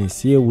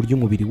fitness ye, uburyo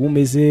umubiri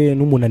bumeze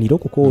n'umunaniro,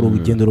 kuko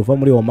urugendo ruva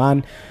muri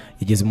Oman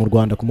igeze mu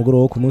Rwanda ku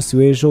mugoroba ku munsi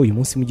w'ejo. Uyu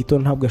munsi mu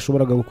gitondo ntabwo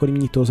yashoboraga gukora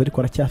imyitozo,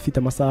 ariko aracyafite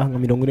amasaha nka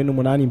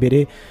 48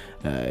 imbere.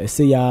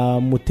 Ese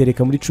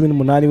yamutereka muri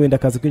 18 wenda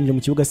akaza kwinjira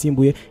mu kibuga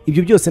asimbuye.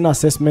 Ibyo byose na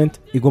assessment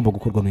igomba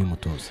gukorwa n'uyu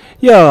mutoza.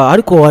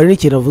 Ariko hari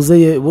n'ikintu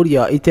avuze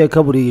burya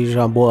iteka, buri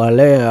jambo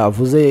Alain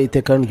avuze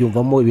iteka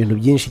ryumvamo ibintu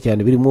byinshi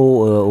cyane birimo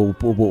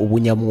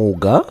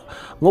ubunyamwuga.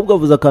 Nk'ubwo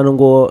avuze akantu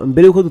ngo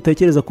mbere yuko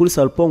dutekereza kuri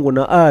Sarpong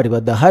na Ali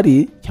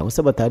badahari cyangwa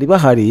se batari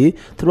bahari,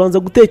 turanza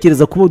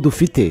gutekereza kubo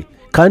dufite,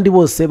 kandi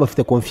bose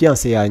bafite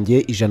confiance yanjye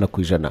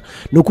 100%.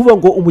 Ni ukuvuga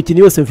ngo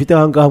umukinnyi wese mfite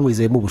aha ngaha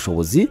mwizeyemo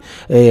ubushobozi,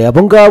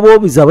 abo ngabo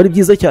bizaba ari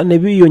byiza cyane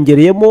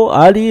biyongereyemo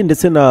Ali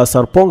ndetse na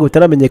Sarpong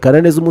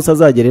bitaramenyekana neza umunsi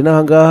azagere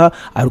n'aha ngaha,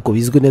 ariko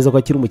bizwi neza ko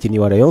akiri umukinnyi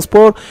wa Rayon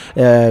Sports.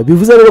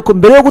 Bivuze rero ko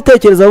mbere yo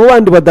gutekereza abo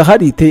bandi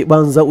badahari,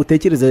 banza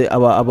utekereze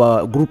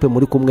aba groupe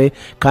muri kumwe,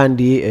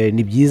 kandi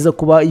ni byiza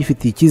kuba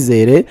yifitiye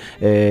icyizere,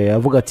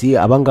 avuga ati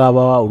aba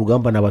ngaba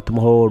urugamba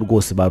nabatumaho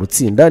rwose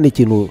barutsinda. Ni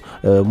ikintu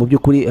mu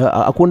by'ukuri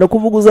akunda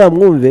kuvuga,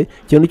 mwumve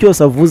ikintu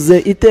cyose avuze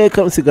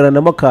iteka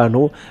nsigaranamo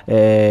akantu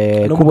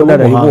kubona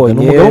arabibonye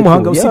umugabo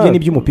w'umuhanga usibye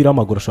n'iby'umupira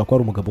w'amaguru ashobora kuba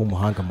ari umugabo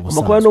w'umuhanga mu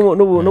busanzwe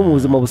no mu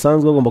buzima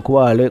busanzwe agomba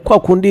kuba kwa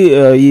kundi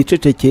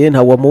yicecekeye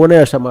ntabwo wamubona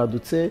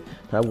yashamadutse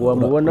ntabwo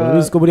wamubona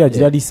ubizi ko buriya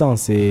agira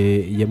lisanse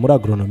ya muri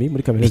agronomy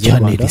muri kaminuza y'u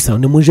Rwanda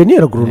ni mu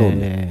engineer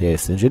agronome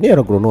engineer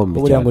agronome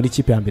buriya ngo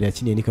n'ikipe ya mbere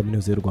yakiniye ni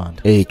kaminuza y'u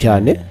Rwanda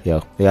cyane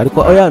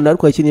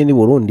ariko yakiniye ni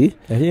Burundi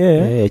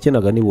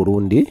yakinaga ni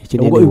Burundi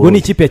ubwo ni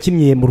ikipe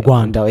yakiniye mu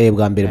Rwanda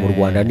bwa mbere mu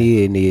Rwanda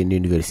ni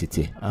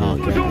university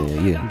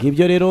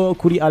ngibyo rero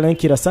kuri Alain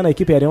Kirasana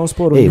ikipe ya Rayon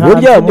Sports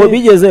burya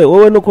bigeze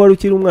wowe no ko wari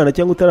ukiri umwana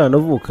cyangwa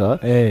utaranavuka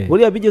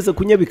buriya bigeze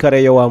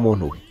kunyabikaraye wa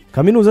muntu we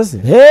kaminuza se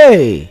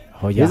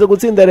bize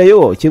gutsinda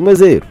Rayon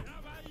 1-0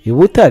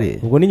 ibutare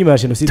ubwo ni nyuma ya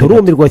jenoside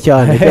turumirwa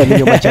cyane cyane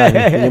nyuma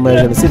cyane nyuma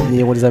ya jenoside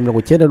nyuma za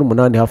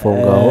 1998 hafi aho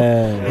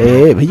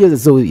ngaho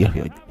bigeze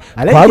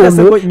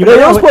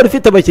Rayon Sports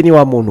ifite abakinnyi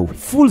wa muntu we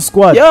full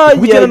squad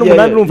kugera no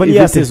 8 numva ni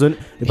ya season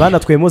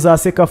banatwemo za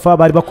Sekafa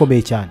bari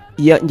bakomeye cyane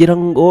ngira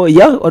ngo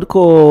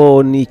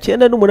ariko ni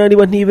 9-8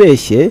 niba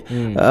ntibeshye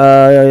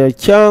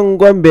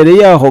cyangwa mbere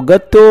yaho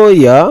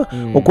gatoya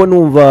uko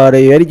numva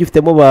Rayon yari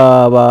gifitemo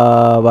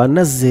ba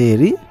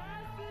Nazeri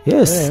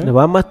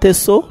ba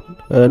Mateso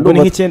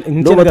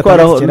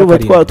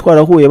nuba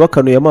twarahuye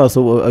bakanuye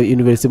amaso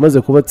university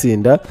imaze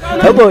kubatsinda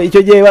ahubwo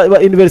icyo gihe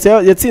university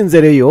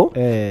yatsinze Rayon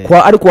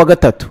ari kuwa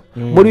gatatu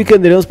muri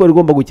weekend Rayon Sports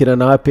igomba gukina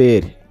na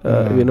APR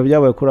ibintu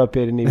byabaye kuri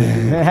APR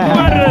n'ibindi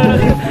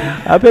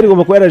APR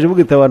igomba kuba yaraje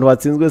bugita abantu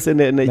batsinzwe se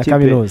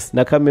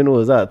na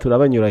kaminuza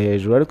turabanyura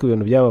hejuru ariko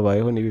ibintu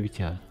byababayeho ni bibi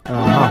cyane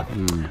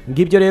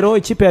ngibyo rero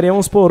ikipe ya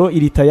Rayon Sports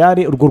iri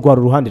tayari urwo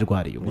rwaro ruhande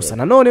rwa Rayon gusa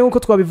nanone nkuko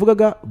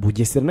twabivugaga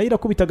Bugesera nayo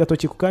irakubita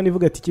agatoki kandi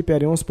ivuga ati ikipe ya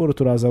Rayon Sports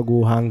turaza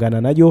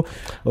guhangana nayo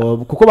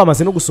kuko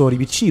bamaze no gusohora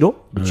ibiciro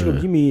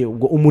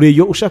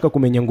umureyo ushaka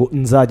kumenya ngo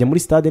nzajya muri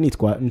stade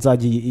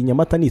nzajya i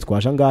Nyamata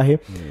nitwaje angahe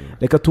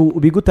reka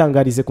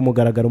tubigutangarize ku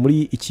mugaragaro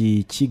muri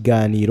iki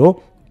kiganiro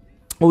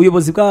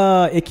ubuyobozi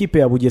bwa ekipe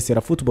ya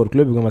Bugesera Football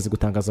Club bwamaze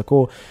gutangaza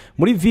ko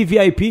muri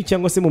VVIP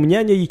cyangwa se mu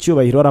myanya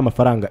y'icyubahiro ari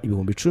amafaranga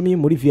 10,000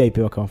 muri VIP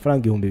bakaba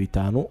amafaranga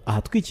 5,000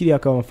 ahatwikiriye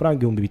akaba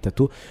amafaranga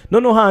 3,000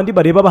 noneho handi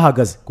bareba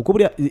bahagaze kuko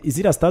buriya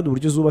izira stade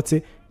uburyo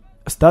zubatse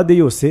stade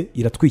yose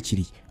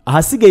iratwikiriye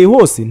ahasigaye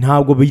hose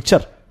ntabwo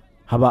bicara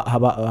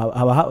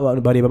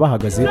bareba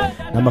bahagaze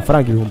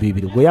n'amafaranga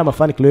 2,000 ubwo ya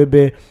fan club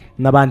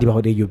n'abandi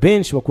bahoreyo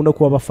benshi bakunda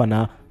kuba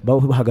bafana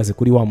bahagaze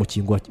kuri wa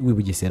mukingo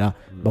w'Ibugesera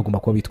bagomba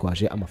kuba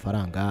bitwaje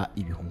amafaranga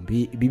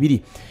 2,000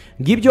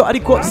 ngibyo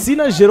ariko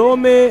Sina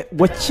Jerome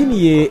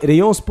wakiniye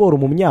Rayon Sports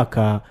mu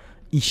myaka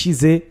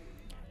ishize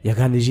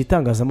yaganirije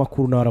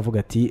itangazamakuru nawe aravuga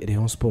ati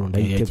Rayon Sports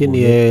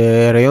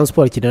ndayiteguye Rayon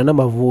Sports ikinana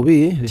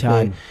n'Amavubi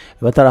cyane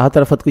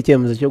hatarafatwa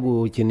icyemezo cyo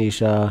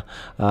gukinisha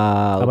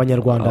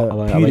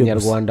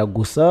abanyarwanda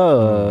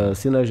gusa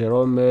Sina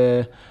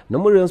Jerome no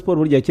muri Rayon Sports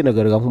burya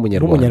yakinaga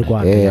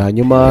nk'umunyarwanda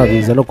hanyuma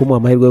biza no kumuha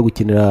amahirwe yo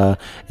gukinira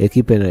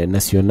equipe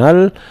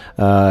nationale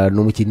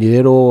n'umukinnyi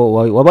rero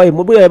wabaye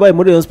muri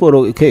Rayon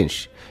Sports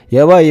kenshi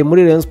yabaye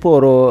muri Rayon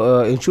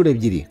Sports inshuro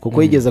ebyiri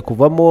kuko yigeze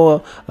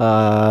kuvamo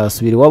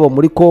subira iwabo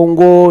muri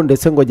Congo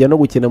ndetse ngo ajya no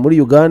gukina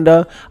muri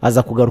Uganda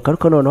aza kugaruka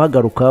ariko noneho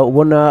agaruka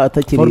ubona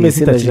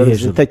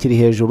atakiri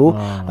hejuru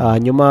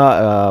hanyuma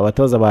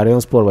abatoza ba Rayon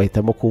Sports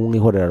bahitamo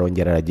kumwihorera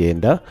arongera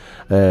aragenda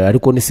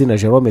ariko ni Sina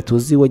Jerome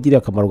tuzi wagiriye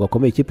akamaro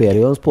gakomeye ikipe ya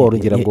Rayon Sports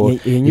ngira ngo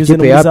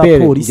ikipe ya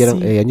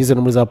APR yanyuze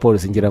no muri za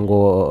polisi ngira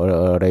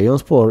ngo Rayon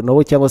Sports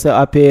nawe cyangwa se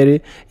APR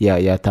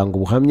yatanga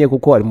ubuhamye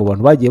kuko ari mu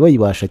bantu bagiye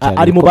bayibasha cyane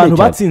ari mu bantu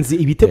batsinze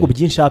ibitego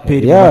byinshi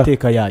APR mu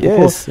mateka yayo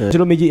ko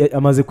Jerome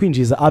amaze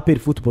kwinjiza APR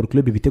Football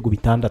Club ibitego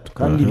 6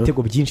 kandi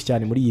ibitego byinshi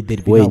cyane muri iyi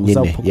derby naho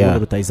uzapfa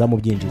rutayizamu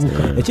byinjiza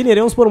yakiniye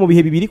Rayon Sports mu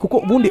bihe bibiri kuko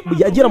ubundi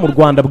yagera mu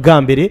Rwanda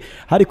bwa mbere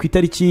hari ku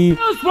itariki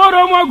Sport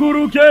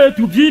amaguruke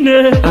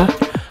tubyine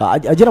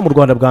agera mu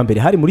Rwanda bwa mbere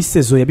hari muri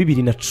saison ya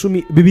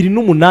 2010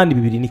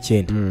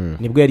 2009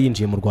 nibwo yari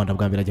yinjiye mu Rwanda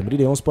bwa mbere ajya muri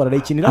Rayon Sports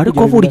arayikinira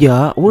ariko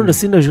burya ubundi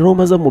Sina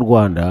Jerome aza mu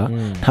Rwanda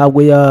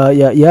ntabwo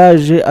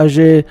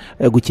yaje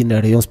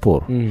gukinira Rayon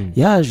Sports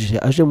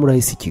yaje muri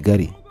AS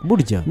Kigali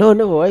burya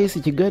noneho AS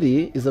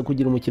Kigali iza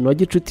kugira umukino wa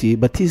gicuti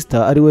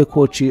Batista ari we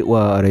coach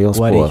wa Rayon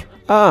Sports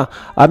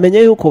amenya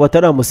yuko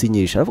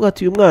bataramusinyisha avuga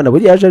ati uyu mwana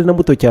buri yaje ari na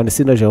muto cyane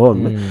Sina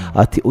Jerome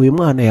ati uyu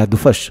mwana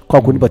yadufasha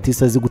kwa kundi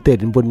Batista azi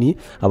gutera imboni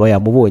aba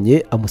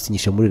yamubonye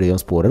amusinyisha muri Rayon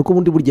Sports ariko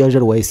ubundi burya yaje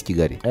ari wa AS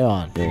Kigali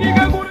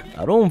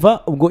arumva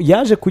ubwo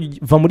yaje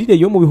kuva muri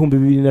Rayon mu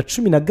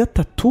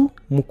 2013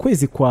 mu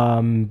kwezi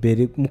kwa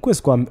mbere mu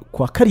kwezi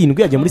kwa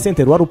karindwi yajya muri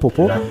Centre wa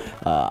Rupopo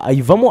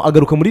ayivamo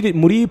agaruka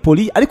muri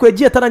Poli ariko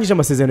yagiye atarangije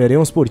amasezerano ya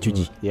Rayon Sports icyo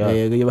gihe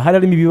hari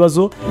harimo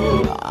ibibazo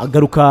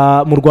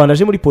agaruka mu Rwanda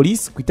aje muri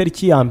polisi ku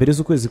itariki ya mbere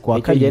z'ukwezi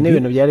kwa karindwi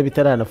n'ibintu byari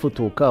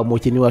bitaranafutuka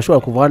umukinnyi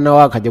washobora kuva hano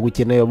akajya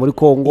gukina muri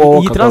Congo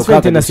iyi transfer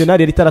international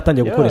yari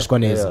itaratangiye gukoreshwa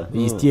neza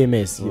iyi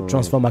TMS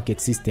transfer market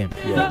system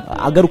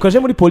agaruka aje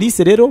muri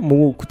polisi rero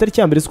ku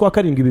itariki ya mbere z'ukwa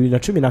karindwi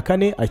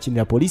 2014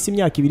 akinira polisi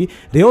imyaka 2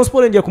 Rayon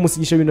Sports yongeye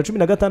kumusinyisha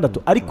 2016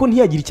 ariko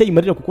ntiyagira icyo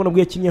yimarira kuko nabwo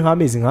yakinnye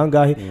nk'amezi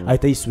nkangahe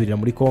ahita yisubirira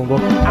muri Congo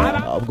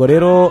ubwo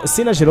rero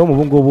Sina Jerome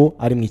ubu ngubu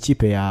ari mu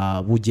ikipe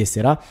ya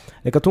Bugesera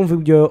reka tumve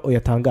ibyo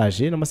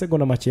yatangaje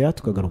n'amasegonda makeya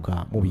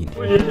tukagaruka mu bindi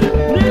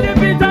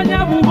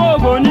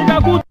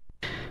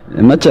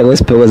match ya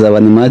Sport zaba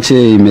ni match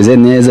imeze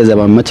neza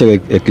zaba match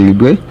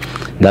equilibre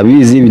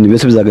ndabizi ibintu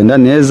byose bizagenda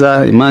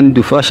neza Imana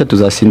dufasha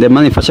tuzasinda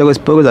Imana ifasha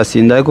Sport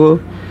zasinda ariko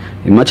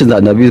match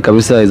za ndabizi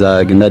kabisa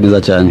izagenda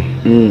neza cyane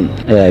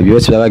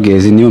byose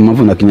byabagezi niyo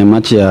mpamvu nakinya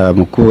match ya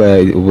mukura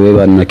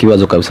ubeba na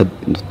kibazo kabisa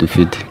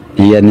dufite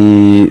iya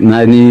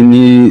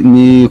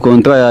ni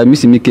kontra ya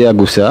misi mike ya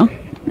gusa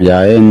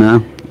ya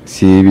ena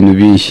si ibintu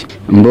byinshi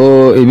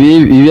mbo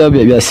ibi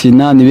bya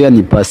Sina nibiya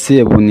ni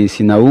passé ubu ni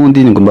Sina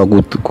wundi ngomba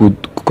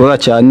gukora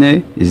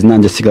cyane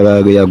izinanje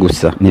sigaragaye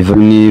gusa ni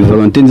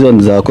volonté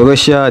zone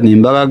zakoresha ni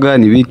imbaraga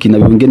ni wiki na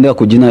bingendera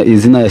kugina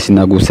izina ya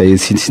Sina gusa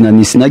Sina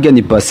ni Sinajya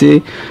ni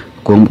passé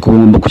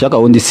kushaka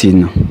wundi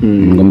Sina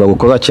ngomba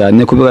gukora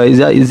cyane kubera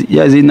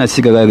ya zina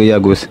sigaragaye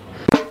gusa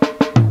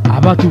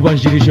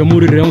abatubanjirije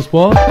muri Rayon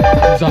Sports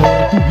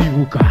uzahora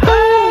tubibuka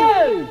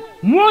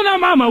mwana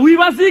mama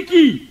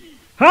wibaziki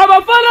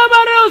abafana ba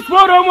Rayon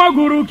Sports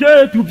mwaguruke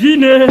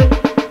tubyine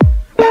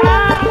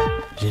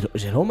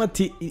Jerome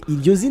ati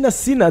iryo zina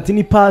Sina ati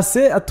ni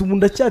passe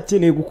atubunda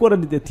cyakeneye gukora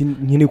ati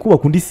nkene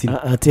kubaka undi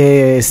Sina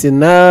ati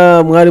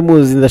Sina mwari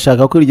muzi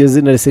ndashaka ko iryo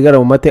zina risigara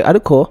mu mate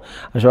ariko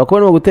ashobora kuba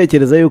no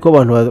gutekereza yuko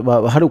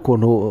abantu hari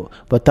ukuntu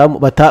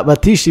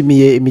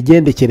batishimiye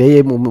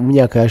imigendekereye mu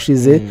myaka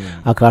yashize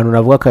akantu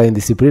navuga ka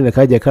indiscipline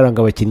kagiye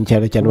karanga abakinnyi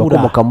cyane cyane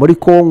bakomoka muri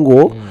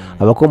Congo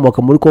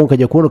abakomoka muri Congo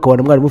kajya kubona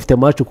ukabona mwari mufite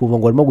match kuva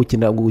ngo arimo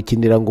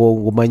gukinira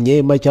ngo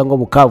Manyema cyangwa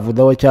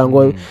Bukavudawa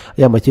cyangwa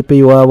ya makipe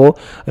yiwabo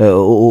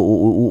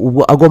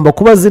agomba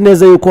kuba azi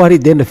neza yuko hari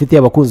ideni afite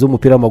abakunzi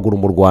b'umupira w'amaguru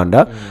mu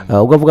Rwanda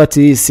ubwo avuga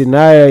ati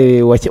Sina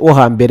wo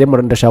hambere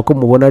ndashaka ko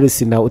mubona ari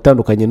Sina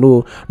utandukanye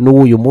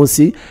n'uyu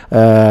munsi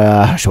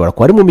ashobora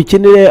kuba ari mu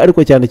mikinire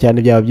ariko cyane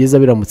cyane byaba byiza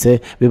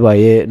biramutse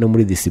bibaye no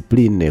muri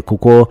discipline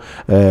kuko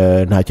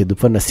ntacyo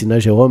dupfa na Sina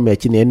Jerome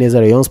yakiniye neza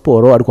Rayon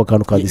Sports ariko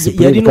akantu ka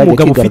discipline yari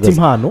n'umugabo ufite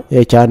impano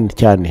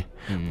cyane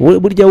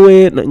burya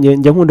we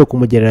njya nkunda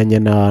kumugereranya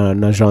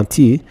na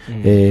Gentil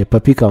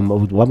Papi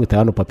bamwita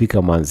hano Papi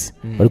Kamanzi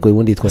ariko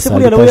ubundi yitwa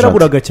Sali nawe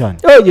yaraburaga cyane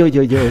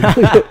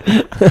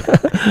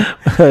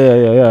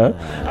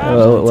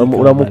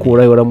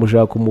uramukura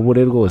uramushaka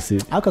umubure rwose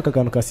aka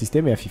kantu ka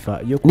system ya FIFA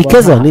yo ni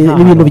keza ni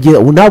ibintu byiza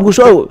ntabwo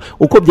ushobora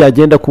uko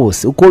byagenda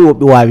kose uko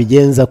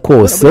wabigenza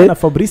kose na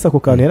Fabrice ako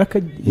kantu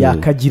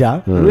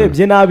yakagira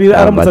urebye nabi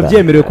aramutse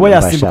abyemerewe kuba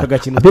yasimbuka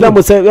gakino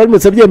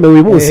biramutse byemewe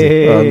uyu munsi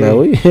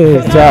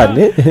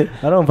cyane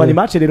arumva ni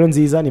match rero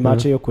nziza ni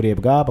match yo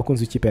kurebwa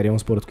abakunzi b'ikipe ya Rayon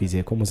Sports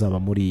twizeye ko muzaba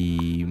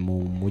muri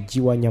mu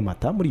mujyi wa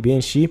Nyamata muri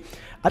benshi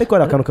ariko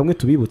hari akantu kamwe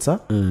tubibutsa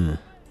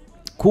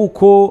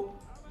kuko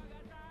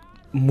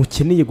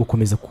mukeneye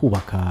gukomeza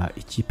kubaka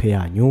ikipe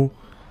yanyu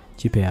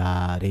ikipe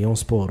ya Rayon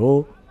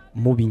Sports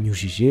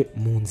mubinyujije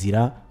mu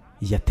nzira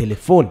ya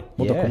telefone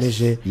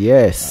mudakomeje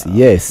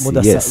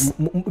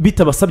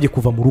bitabasabye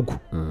kuva mu rugo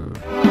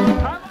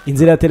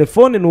inzira ya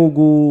telefone ni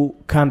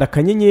ugukanda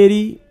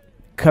akanyenyeri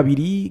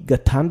 2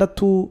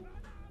 6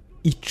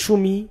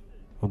 10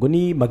 ubwo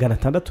ni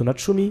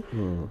 610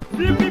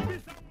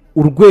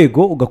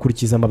 urwego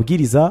ugakurikiza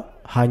amabwiriza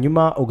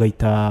hanyuma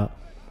ugahita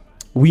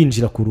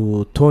winjira ku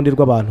rutonde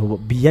rw'abantu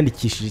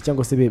biyandikishije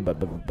cyangwa se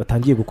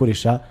batangiye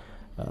gukoresha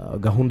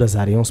gahunda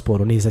za Rayon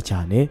Sports neza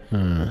cyane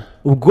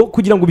ubwo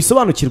kugira ngo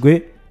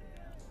bisobanukirwe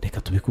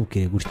reka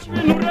tubikubwire gutya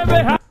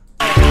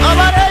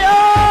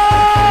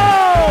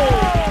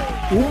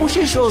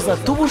umushishoza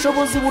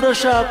tubushobozi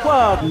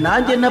burashakwa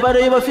nanjye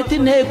n'abareye bafite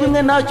intego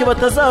imwe ntacyo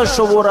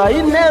batazashobora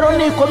intero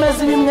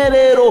nikomeza ibimwe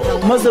rero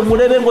maze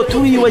murebe ngo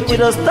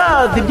turiyubakira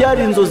stade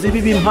ibyari inzozi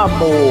biba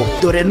impamo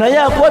dore na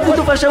yakodi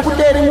dufasha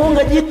gutera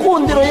inkunga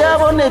gikundiro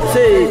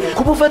yabonetse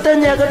ku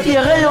bufatanye hagati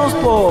ya Rayon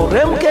Sports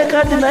MK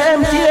kandi na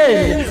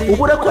MTN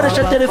ubu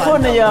urakoresha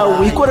telefone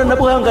yawe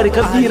ikoranabuhanga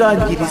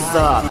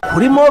rikabyirangiriza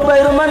kuri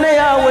mobile money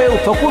yawe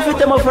upfa kuba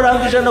ufite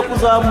amafaranga 100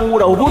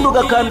 kuzamura ubundi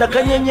ugakanda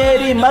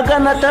akanyenyeri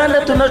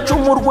 610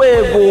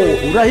 urwego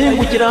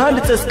urahingukira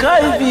handitse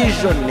Sky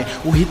Vision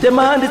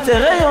uhitemo handitse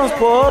Rayon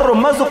Sports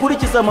maze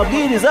ukurikiza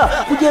amabwiriza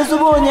kugeza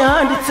ubonye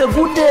handitse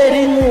gutera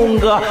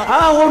inkunga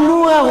aho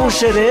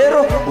nuhahushe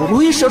rero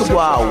uruhisho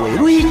rwawe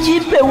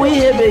ruhikipe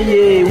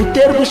wihebeye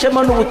uterwa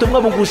ishema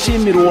n'ubutumwa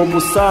bugushimira uwo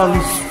musanzu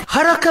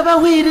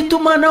harakabahwira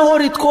itumanaho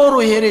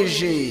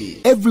ritworohereje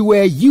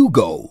everywhere you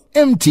go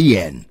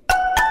MTN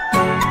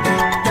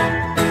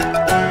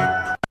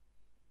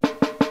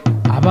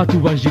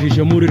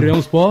abatubanjirije muri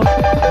Rayon Sports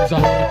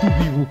uzahora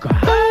tubibuka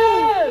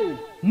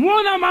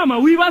mwana mama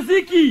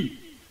wibaziki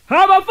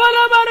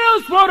abafana ba Rayon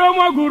Sports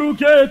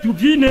muhaguruke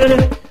tubyine.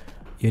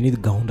 iyo ni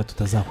gahunda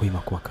tutazahwema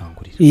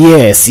kubakangurira.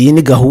 Yes, iyi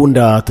ni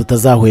gahunda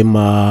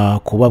tutazahwema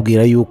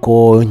kubabwira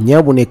yuko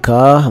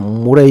nyabuneka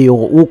muri yo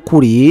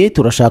ukuri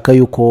turashaka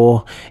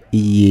yuko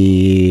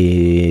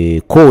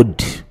iyi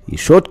code,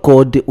 short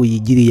code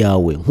uyigiri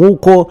yawe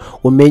nkuko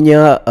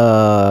umenya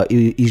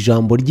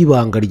ijambo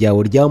ry'ibanga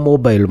ryawe rya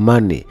mobile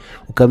money,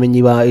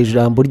 ukamenya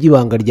ijambo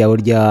ry'ibanga ryawe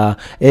rya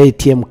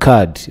ATM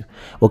card,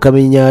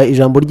 ukamenya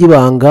ijambo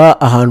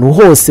ry'ibanga ahantu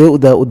hose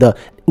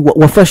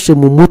wafashe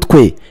mu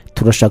mutwe.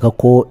 Turashaka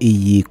ko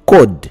iyi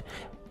code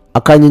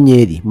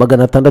akanyenyeri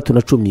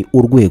 610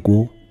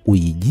 urwego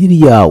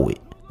uyigiri yawe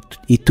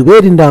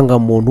itubera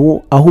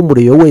indangamuntu aho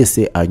umuriyo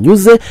wese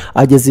anyuze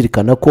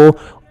agezirikana ko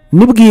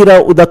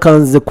nibwira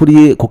udakanze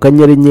kuri ku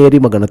kanyenyeri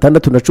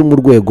 610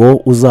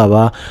 urwego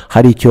uzaba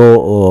hari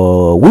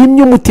icyo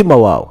wimye umutima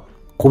wawe,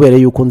 kubera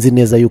yuko nzi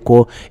neza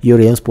yuko iyo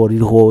Rayon Sports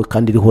iriho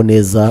kandi iriho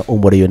neza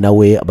umuriyo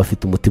nawe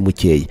abafite umutima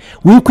ukeye.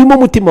 Wikwima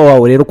umutima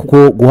wawe rero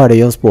kuko guha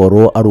Rayon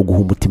Sports ari uguha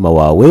umutima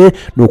wawe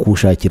no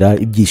kuwushakira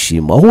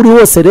ibyishimo. Aho uri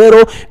hose rero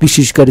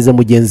bishishikariza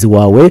mugenzi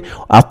wawe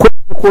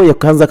ko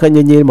yakanza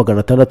akanyenyeri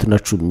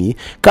 610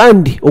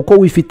 kandi uko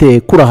wifite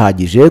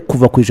kurahagije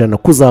kuva ku ijana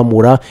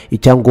kuzamura.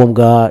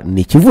 Icyangombwa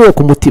ni kivuye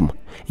ku mutima,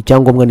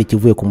 icyangombwa ni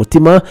kivuye ku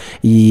mutima.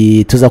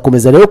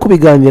 Tuzakomeza rero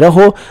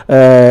kubiganiraho.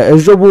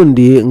 Ejo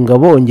bundi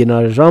ngabonge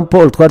na Jean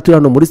Paul twari turi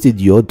hano muri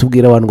studio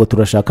tubwira abantu ngo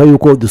turashaka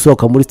yuko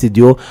dusohoka muri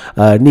studio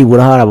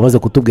nibura hari abamaze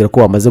kutubwira ko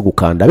bamaze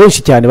gukanda.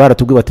 Benshi cyane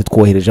baratubwiye bati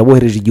twohereje,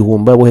 abohereje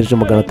 1000, abohereje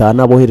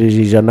 500,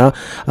 abohereje 100,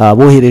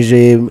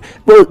 abohereje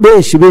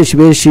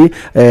benshi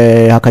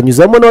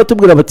hakanyuzamo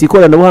n'abatubwira bati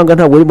ikoranabuhanga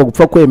ntabwo rimo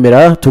gupfa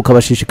kwemera,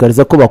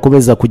 tukabashishikariza ko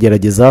bakomeza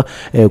kugerageza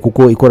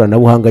kuko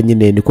ikoranabuhanga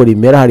nyine niko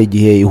rimera, hari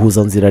igihe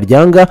ihuza nzira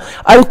ryanga.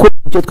 Ariko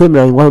icyo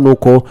twemeranywa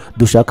nuko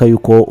dushaka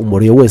yuko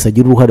umuriyo wese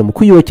agira uruhare mu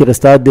kwiyubakira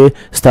stade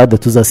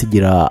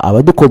tuzasigira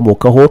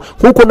abadukomokaho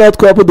nkuko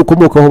natwe abo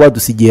dukomokaho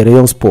badusigiye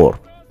Rayon Sports,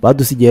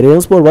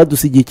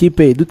 badusigiye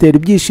ikipe idutera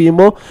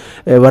ibyishimo,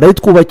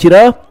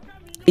 barayitwubakira.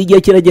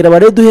 Igihe kiragera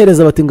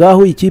bareduhereza bati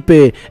ngaho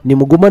ikipe ni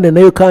mugumane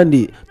nayo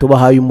kandi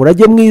tubahaye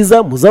umurage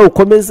mwiza,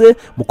 muzawukomeze,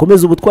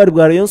 mukomeze ubutwari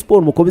bwa Rayon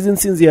Sports, mukomeze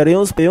insinzi ya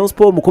Rayon Sports,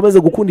 mukomeze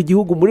gukunda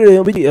igihugu muri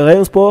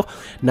Rayon Sports.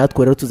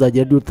 Natwe rero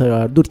tuzagira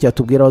dutya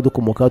tubwira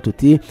abadukomoka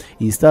tuti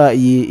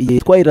iyi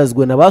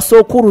twayirazwe na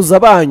basokuruza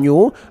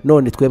banyu,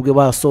 none twebwe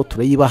baso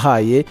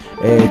turayibahaye,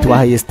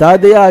 tubahaye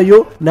stade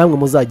yayo, namwe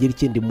muzagira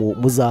ikindi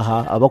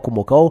muzaha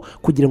abakomokaho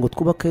kugira ngo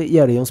twubake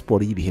ya Rayon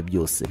Sports y'ibihe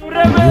byose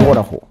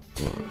ihoraho.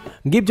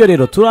 Ngibyo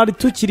rero turari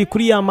tukiri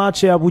kuri ya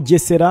match ya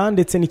Bugesera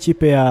ndetse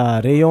n'ikipe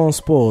ya Rayon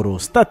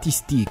Sports.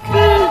 Statistique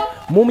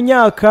mu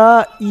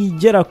myaka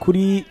igera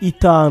kuri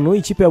 5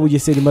 ikipe ya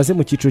Bugesera imaze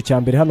mu cyiciro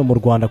cya mbere hano mu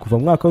Rwanda kuva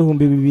mu mwaka wa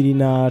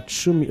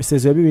 2010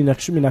 sezo ya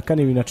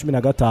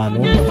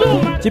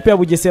 2014-2015. Ikipe ya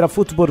Bugesera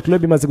Football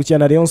Club imaze gukina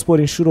na Rayon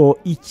Sports inshuro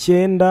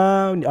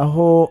 9,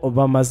 aho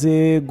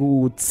bamaze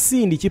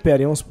gutsinda ikipe ya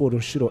Rayon Sports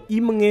inshuro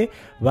imwe,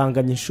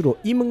 banganya inshuro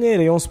imwe.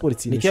 Rayon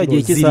Sports inshuro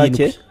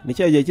 7. Ni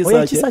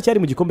cyari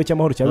mu gikombe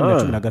cy'amahoro cya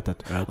 2013.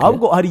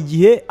 Ahubwo hari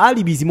igihe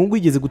ari Bizimungu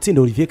yigeze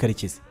gutsinda Olivier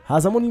Karekezi,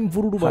 hazamo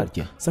n'imvururu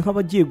barya sa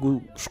nk'abagiye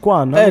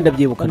gushwana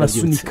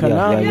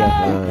kanasunikana.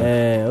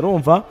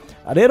 Urumva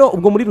rero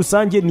ubwo muri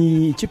rusange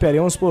ni ikipe ya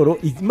Rayon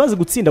Sports imaze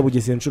gutsinda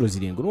Bugesera inshuro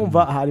 7.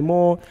 Urumva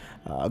harimo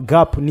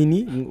gap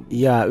nini,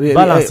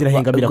 balance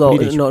irahengamira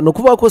kuri ryo. No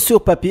kuvuga ko sur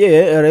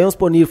papier Rayon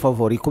Sports ni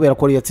favori kubera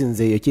ko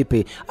yatsinze iyo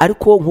kipe,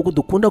 ariko nkuko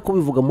dukunda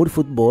kubivuga muri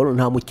football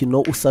nta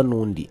mukino usa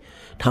nundi,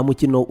 nta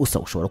mukino usa.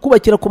 Ushobora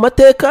kubakira ku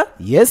mateka,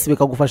 yes,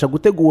 bikagufasha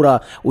gutegura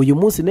uyu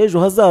munsi n'ejo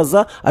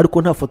hazaza,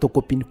 ariko nta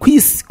photocopy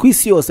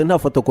kwisi yose, nta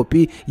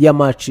photocopy ya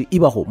match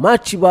ibaho.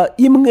 Match ba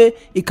imwe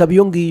ikaba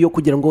iyo ngiyo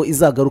kugira ngo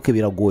izagaruke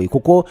biragoye,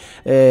 kuko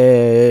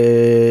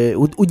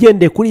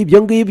ugende kuri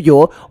ibyo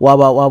ngibyo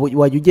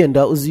wajya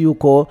ugenda uzi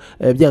yuko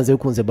byanze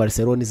bikunze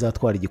Barcelona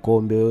izatwara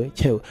igikombe,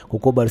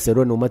 kuko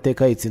Barcelona mu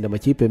mateka yitsinda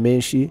amakipe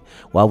menshi.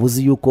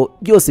 Wabuzi yuko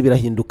byose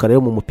birahinduka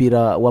rero mu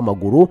mupira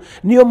w'amaguru.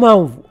 Niyo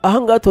mpamvu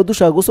ahangaha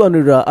dushaka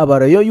gusobanurira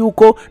abarayo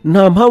yuko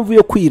nta mpamvu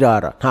yo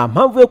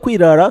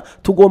kwirara,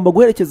 tugomba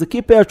guherekeza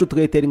ikipe yacu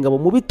tukayitera ingabo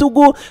mu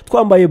bitugu,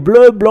 twambaye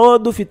bleu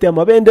blanc, dufite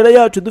amabendera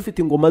yacu,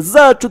 dufite ingoma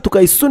zacu,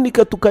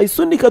 tukayisunika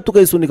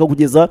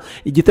kugeza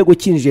igitego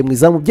kinjiye mu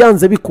izamu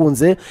byanze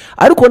bikunze.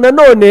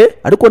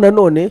 Ariko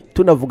nanone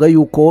tunavuga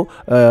yuko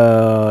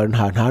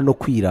nta no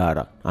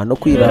kwirara,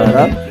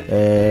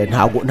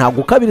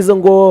 ntago ukabiriza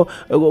ngo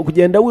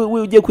kugenda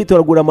ugiye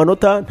kwitoragura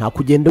amanota, nta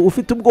kugenda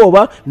ufite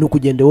ubwoba, ni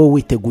ukugenda wowe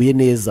witeguye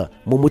neza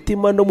mu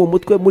mutima no mu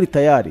mutwe muri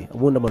tayari,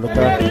 ubundi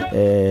amanota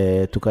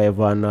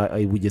tukayavana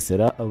i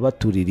Bugesera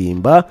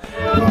baturirimba.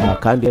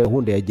 Kandi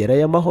hunde yagera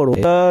y'amahoro,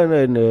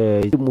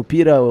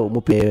 umupira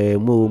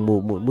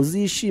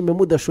muzishime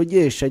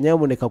mudashogesha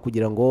nyamuneka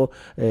kugira ngo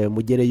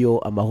mugereyo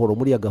amahoro.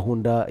 Muri ya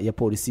gahunda ya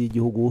polisi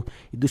y'igihugu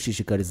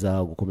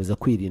idushishikariza gukomeza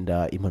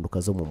kwirinda impanuka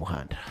zo mu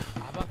muhanda.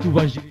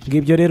 rwanda.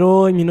 ngibyo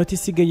rero iminota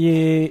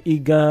isigaye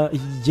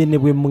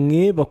igenewe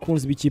mwe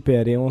bakunzi b'ikipe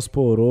ya Rayon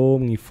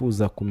Sports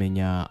mwifuza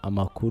kumenya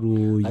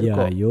amakuru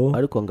yayo.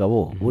 Ariko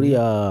ngabo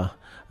buriya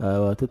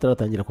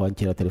tutaratangira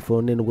kwakira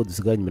telefone nubwo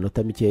dusiganye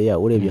iminota mikeya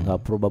urebye nka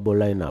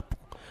probable lineup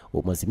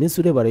umaze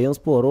iminsi ureba Rayon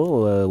Sports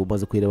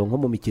umaze kuyireba nko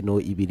mu mikino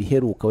ibiri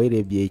iheruka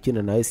wayirebye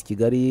ikina na AS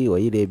Kigali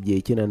wayirebye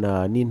ikina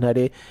na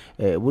n'Intare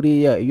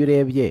buriya iyo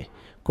urebye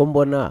ko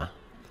mbona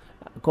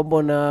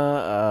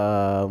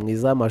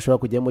mwizamu ashobora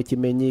kujyamo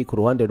Kimenyi ku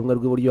ruhande rumwe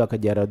rw'iburyo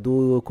hakajya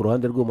Radu ku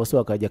ruhande rw'ibumoso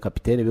hakajya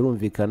kapitene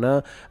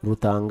birumvikana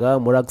Rutanga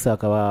muri axe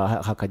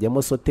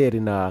hakajyamo Soteri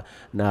na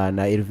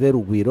Hervé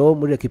Rugwiro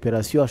muri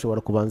recuperation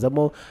ashobora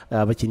kubanzamo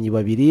abakinnyi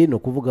babiri no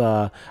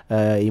kuvuga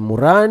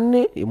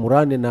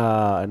Imurane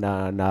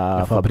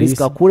na Fabrice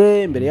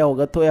Kakure imbere yaho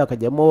gato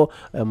hakajyamo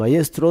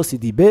Maestro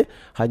Sidibe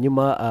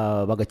hanyuma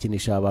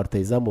bagakinisha ba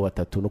rutahizamu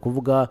batatu no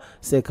kuvuga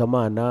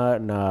Sekamana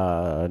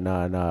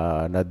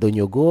na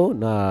Donyogo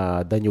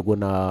na Danyogo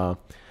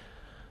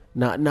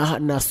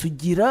na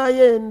Sugira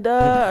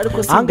yenda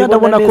ariko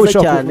ndabona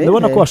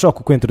ko bashobora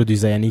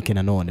kukwentroduza Yannick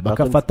nanone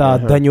bakafata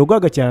Danyogo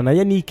agakina na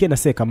Yannick na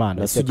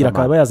Sekamana Sugira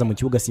akaba yaza mu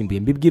kibuga simbuye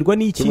mbibwirwa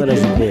n'iki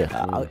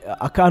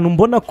akantu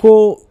mbona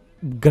ko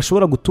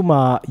gashobora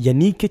gutuma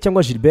Yannick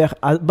cyangwa Gilbert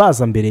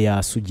baza mbere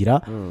ya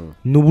Sugira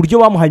ni uburyo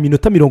bamuhaye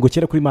iminota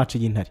 90 kuri match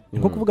y'Intare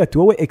niko kuvuga ati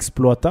wowe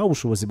exploiter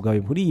ubushobozi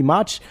bwawe muri iyi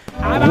match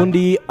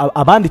ubundi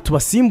abandi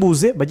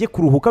tubasimbuze bajye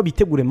kuruhuka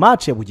bitegure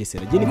match ya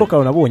Bugesera je niko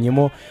kayo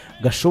nabonyemo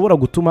gashobora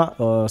gutuma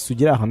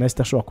Sugira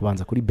Hamesta ashobora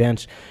kubanza kuri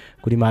bench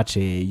kuri match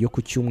yo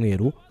ku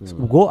cyumweru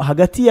ubwo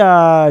hagati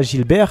ya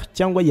Gilbert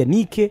cyangwa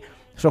Yannick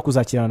ashobora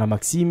kuzakirana na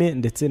Maxime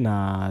ndetse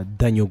na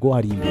Danyogo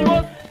hari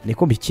imbere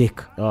niko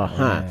mbikeka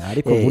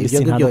ariko ubundi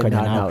sinatandukanye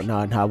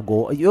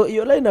ntabwo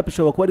iyo lineup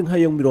ishobora kuba ari nka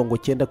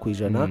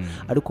 90%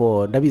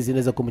 ariko ndabizi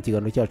neza ko mu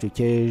kiganiro cyacu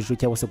cy'ejo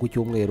cyangwa se ku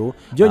cyumweru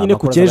byonyine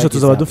ku cy'ejo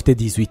tuzaba dufite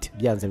 18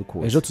 byanze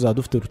bikuwe ejo tuzaba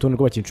dufite urutonde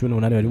rw'abakinnyi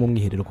 18 bari mu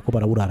mwiherero kuko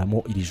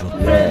baraburaramo iri joro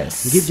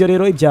ngibyo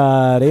rero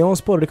ibya Rayon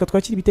Sports reka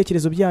twakira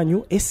ibitekerezo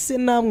byanyu ese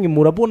namwe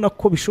murabona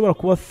ko bishobora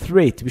kuba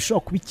threat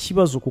bishobora kuba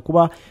ikibazo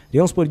kuko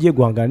Rayon Sports igiye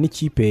guhangana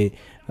n'ikipe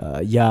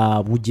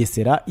ya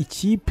Bugesera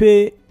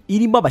ikipe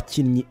irimo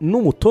abakinnyi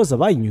n'umutoza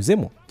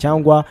bayinyuzemo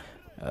cyangwa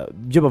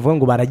byo bavuga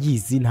ngo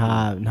baragizi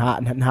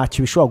nta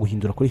cyo bishobora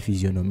guhindura kuri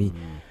physionomie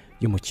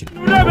y'umukino.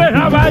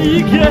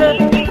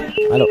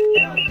 Allo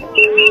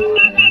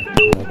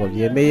ngo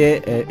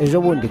byemeye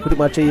ejo bundi kuri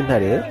match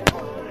y'Intare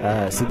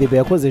Sidibe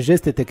yakoze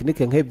geste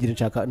technique nk'ebyiri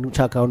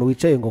nshaka ahantu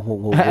wicaye ngo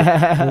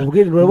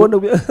nkubwire urabona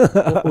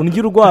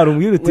ungira urwara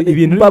umbwira uti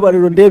ibintu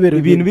babariro ndebera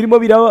ibintu birimo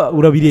biraba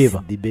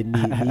urabireba.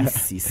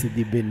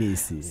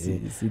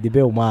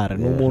 Sidibe Omar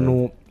ni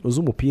umuntu uzi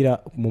umupira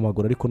mu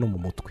maguru ariko no mu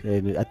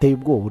mutwe ateye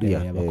ubwoba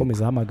uriya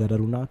abakomeza hamagara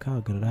runaka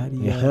hagarara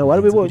hariya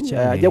warabibonye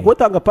ajya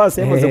gutanga pass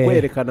yamaze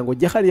kwerekana ngo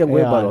jya hariya ngo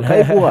yebaro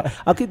kayibuha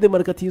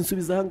akidemarika ati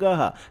insubiza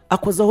ahangaha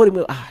akozaho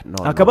rimwe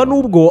akaba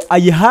nubwo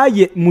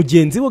ayihaye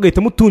mugenzi we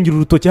agahita mutungira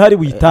urutoki hari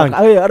buyitange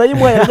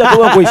arayimuhaye ajya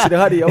kuba goyishire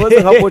hariya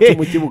abaze nka coach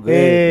mu kibuga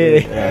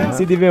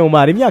Sidibe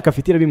Omar imyaka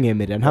afite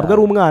irabimwemerera ntabwo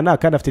ari umwana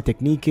kandi afite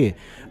technique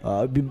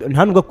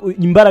ntanubwo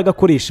imbaraga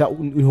akoresha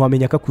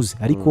ntiwamenya akakuze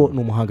ariko ni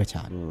umuhanga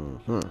cyane.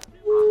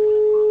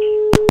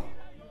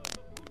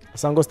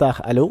 Sango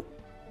Star, allo?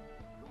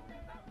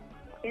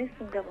 Yes,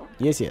 ngabo.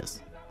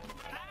 Yes.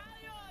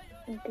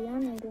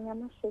 Ndiane ndi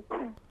Nyamasheke.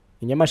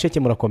 Nyamasheke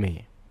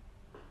murakomeye?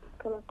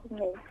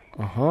 Turakomeye.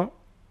 Aha.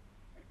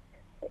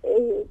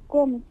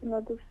 Ko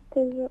mukino dufite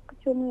ku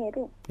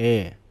cyumweru.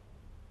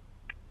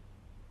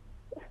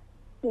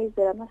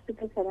 Nizera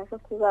amasiga cyane ko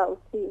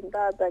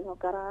tuzawutsinda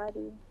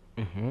Danyogarari.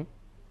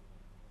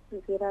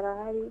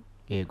 Zirarahari.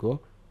 Yego.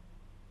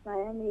 Na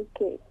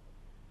Yannick.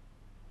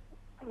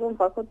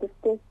 Urumva ko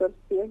dufite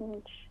solution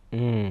nyinshi.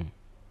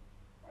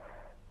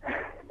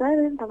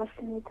 Sare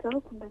ndabashimira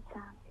turabakunda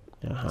cyane.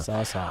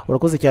 Sawa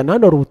urakoze cyane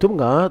hano hari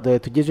ubutumwa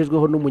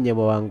tugejejweho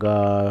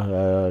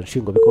n'umunyamabanga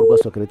nshingwabikorwa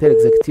secretary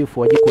executive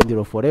wa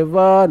Gikundiro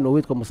Forever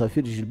n'uwitwa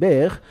Musafiri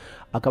Gilbert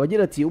akaba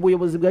agira ati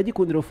ubuyobozi bwa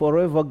Gikundiro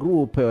Forever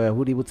Group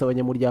buributsa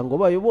abanyamuryango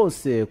bayo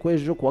bose ko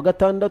ejo kuwa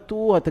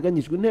gatandatu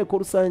hateganyijwe inteko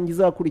rusange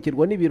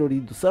izakurikirwa n'ibirori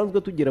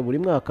dusanzwe tugira buri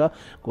mwaka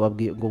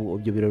ngo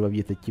ibyo birori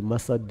babyita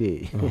Kimasa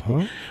Day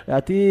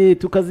ati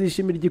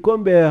tukazishimira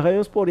igikombe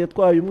Rayon Sports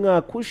yatwaye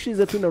umwaka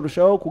ushize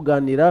tunarushaho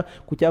kuganira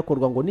ku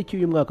cyakorwa ngo n'iki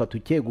uyu mwaka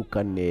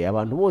tukegukane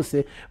abantu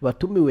bose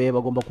batumiwe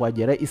bagomba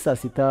kuhagera isaa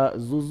 6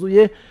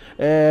 zuzuye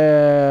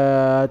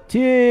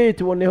ati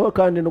tuboneho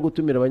kandi no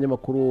gutumira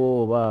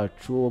abanyamakuru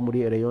bacu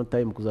muri Rayon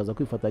Time kuzaza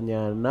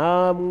kwifatanya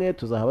namwe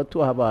tuzahaba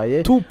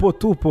tuhabaye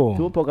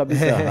tupo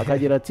kabisa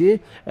akagira ati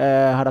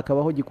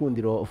harakabaho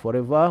Gikundiro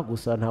Forever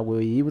gusa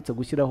ntabwo yibutse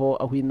gushyiraho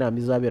aho inama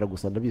izabera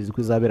gusa ndabizi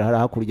ko izabera hari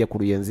hakurya ku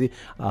Ruyenzi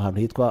ahantu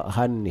hitwa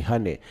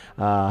Hane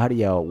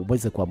hariya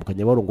umaze kwambuka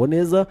Nyabarongo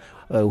neza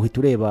uhita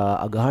ureba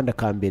agahanda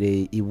ka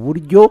mbere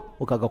iburyo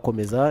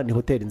ukagakomeza ni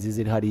hoteli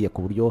nziza iri hariya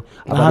ku buryo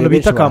abantu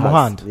bita ka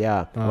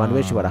muhanda abantu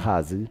benshi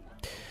barahazi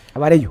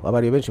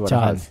abariyo benshi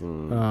barahazi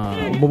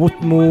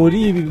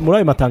muri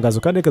ayo matangazo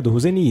kandi reka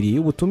duhuze n'iri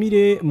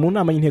ubutumire mu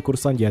nama y'inteko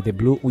rusange ya The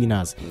Blue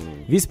Winners.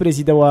 Visi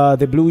perezida wa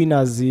The Blue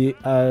Winners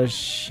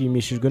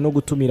ashimishijwe no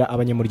gutumira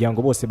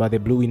abanyamuryango bose ba The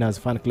Blue Winners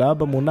Fan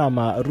Club mu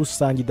nama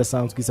rusange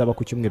idasanzwe izaba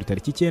ku cyumweru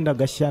tariki 9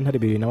 Gashyantare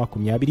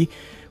 2020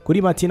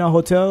 kuri Matina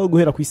Hotel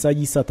guhera ku isaha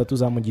y'isa 3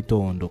 za mu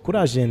gitondo. Kuri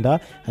agenda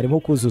harimo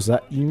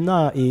kuzuza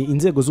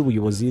inzego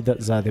z'ubuyobozi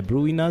za The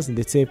Blue Winners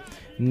ndetse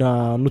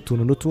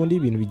n'utundi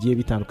ibintu bigiye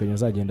bitandukanye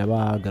bazagenda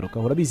bagaruka.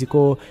 Urabizi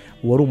ko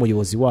wari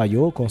umuyobozi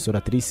wayo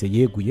Consolatrice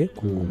yeguye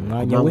ku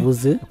mwanya we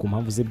ku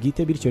mpamvu ze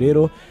bwite, bityo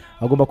rero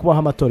agomba kubaho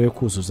amatora yo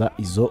kuzuza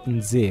izo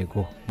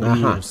nzego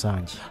muri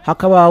rusange.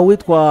 Hakaba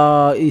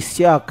witwa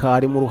Ishyaka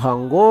ari mu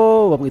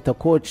Ruhango bamwita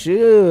coach,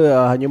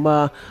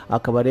 hanyuma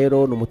akaba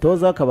rero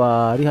n'umutoza,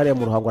 akaba ari hariya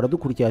mu Ruhango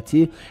aradukurikiye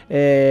ati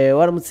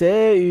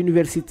waramutse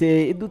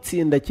universite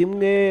idutsinda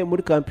kimwe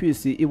muri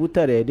campus i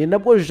Butare, ni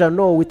nabwo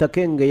Jano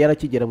Witakenge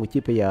yarakigera mu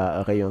kipe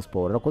ya Rayon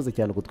Sports. Rakoze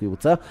cyane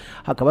kutwibutsa.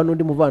 Hakaba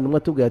n'undi muvandimwe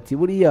atubwiye ati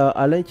buriya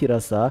Alain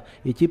Kirasa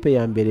ikipe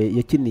ya mbere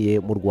yakiniye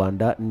mu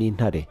Rwanda ni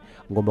Intare,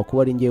 ngomba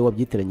kuba ari ngewe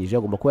wabyiteranyije,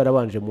 agomba kuba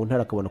yarabanje mu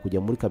Ntare akabona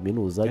kujya muri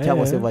kaminuza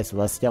cyangwa se vice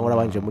versa, cyangwa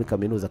yarabanje muri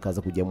kaminuza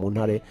akaza kujya mu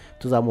Ntare.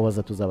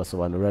 Tuzamubaza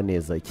tuzabasobanurira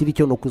neza ikiri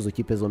cyo no kuzo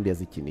kipe zombi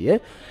yazikiniye.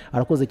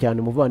 Arakoze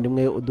cyane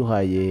muvandimwe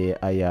uduhaye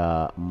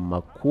aya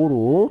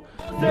makuru.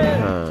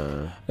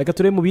 Reka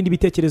turebe mu bindi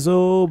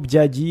bitekerezo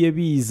byagiye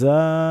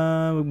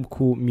biza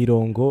ku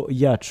mirongo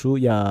yacu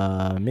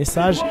ya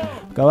message.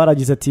 Akaba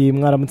baragize ati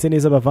mwaramutse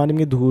neza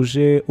bavandimwe,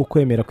 duhuje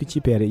ukwemera ku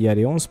ikipe ya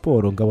Rayon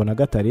Sports ngabona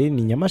Gatare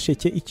ni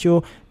Nyamasheke,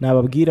 icyo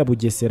nababwira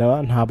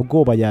Bugesera nta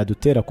bwoba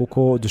yadutera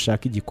kuko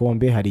dushaka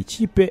igikombe, hari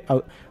ikipe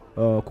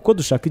kuko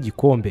dushaka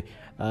igikombe,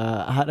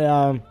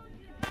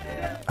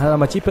 hari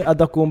amakipe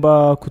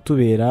adakumba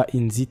kutubera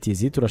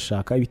inzitizi,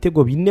 turashaka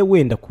ibitego 4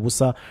 wenda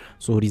kubusa.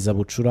 Sohoriza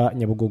Bucura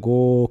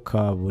Nyabugogo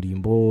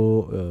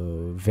Kaburimbo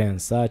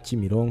Vincent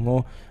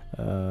Kimironko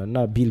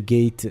na Bill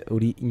Gate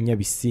uri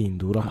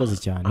Nyabisindu. Urakoze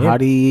cyane.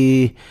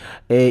 Hari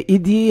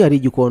Idi hari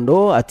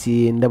Gikondo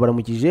ati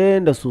ndabaramukije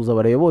ndasuza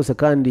baraye bose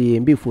kandi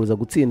mbifuza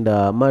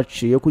gutsinda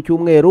match yo ku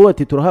cyumweru.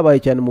 Ati turahabaye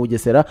cyane mu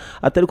Bugesera,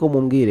 atari ko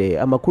mumbwire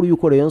amakuru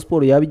y'uko Rayon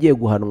Sports yabigiye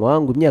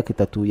guhanwa ngo imyaka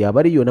 3 yaba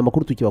ariyo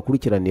n'amakuru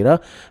tukibakurikiranira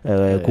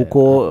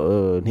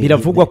kuko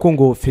biravugwa ko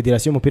ngo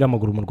Federation y'umupira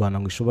w'amaguru mu Rwanda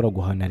ngo ishobora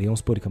guhana Rayon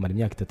Sports ikamara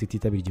imyaka 3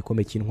 ititabira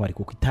igikombe cy'intwari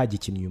kuko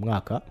itagikiniye uyu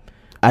mwaka.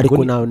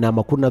 Ariko na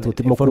amakuru natwe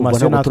turimo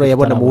kubona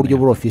turayabona mu buryo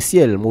buri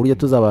officiel, mu buryo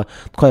tuzaba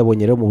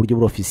twayabonye rero mu buryo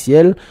buri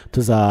officiel,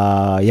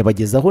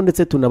 tuzayabagezaho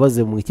ndetse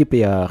tunabaze mu ikipe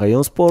ya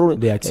Rayon Sports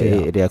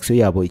reaction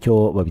yabo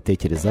icyo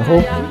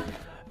babitekerezaho.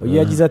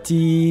 Yagize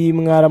ati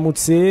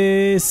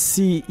mwaramutse,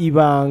 si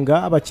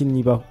ibanga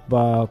abakinnyi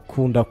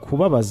bakunda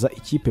kubabaza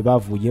ikipe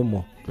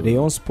bavuyemo.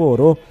 Rayon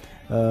Sports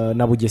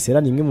na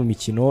Bugesera ni imwe mu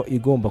mikino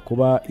igomba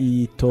kuba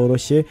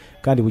itoroshye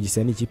kandi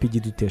Bugesera ni ikipe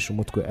igidutesha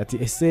umutwe. Ati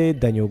ese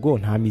Danyogo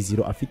nta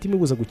miziro afite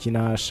imibuza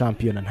gukina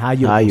shampiyona?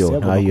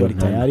 Ntayo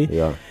tayari.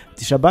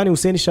 Ati Shabani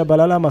Hussein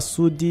Shabalala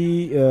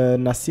Masudi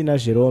na Sina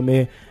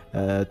Jerome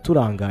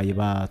turangaye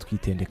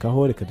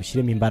batwitendekaho, reka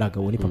dushyiremo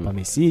imbaraga. Uwo ni Papa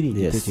Messi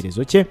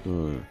igitekerezo cye.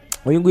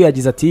 Uyu nguyu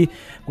yagize ati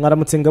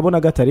mwaramutse ngabona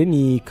Gatare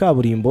ni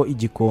Kaburimbo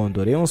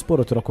Igikondo. Rayon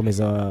Sports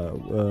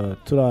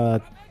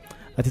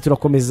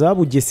turakomeza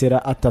Bugesera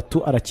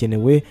 3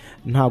 arakenewe,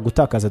 nta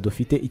gutakaza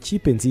dufite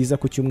ikipe nziza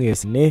ku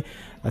cyumweru.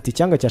 Ati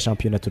cyanga cya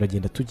shampiyona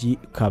turagenda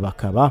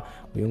tugikabakaba.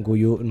 Uyu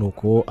nguyu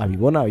nuko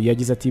abibona.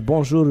 Yagize ati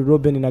bonjour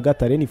Robin na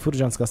Gatare, ni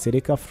Fulgence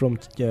Kasereka from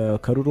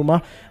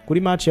Karuruma.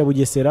 Kuri match ya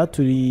Bugesera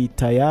turi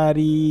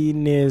tayari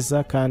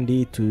neza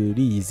kandi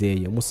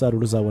turiyizeye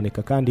umusaruro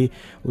uzaboneka kandi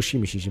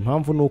ushimishije.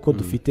 Impamvu nuko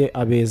dufite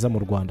abeza mu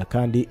Rwanda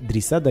kandi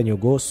Drissa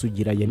Danyogo,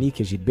 Sugira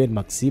Yannick, Gilbert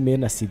Maxime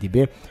na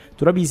Sidibe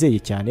turabizeye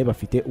cyane,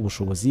 bafite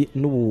ubushobozi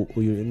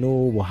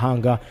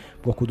n'ubuhanga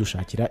bwo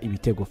kudushakira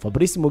ibitego.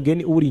 Fabrice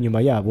Mugeni uri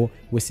inyuma yabo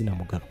we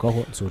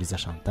sinamugarukaho. Nzoriza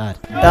Chantal.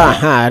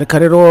 Reka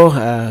rero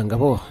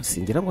ngabo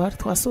singira ngo hari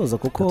twasoza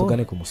kuko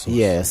tugane ku musozo.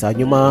 Yes,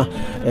 hanyuma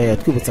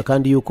twibutsa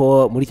kandi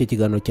yuko muri iki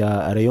kiganiro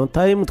cya Rayon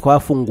Time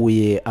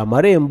twafunguye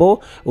amarembo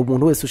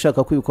umuntu wese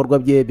ushaka ko ibikorwa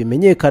bye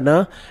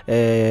bimenyekana.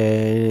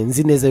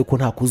 Nzi neza yuko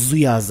nta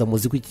kuzuyaza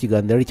muzi ko iki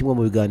kiganiro ari kimwe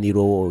mu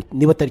biganiro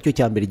niba atari cyo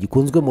cyambere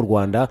gikunzwe mu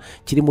Rwanda,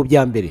 kiri mu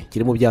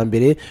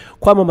byambere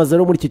kwamamaza.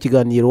 Rero muri iki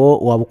kiganiro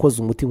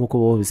wabukoze umuti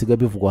nkuko bisiga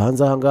bivugwa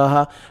hanze aha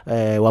ngaha,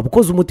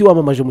 wabukoze umuti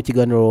wamamaje mu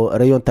kiganiro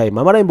Rayon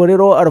Time. Amarembo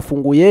rero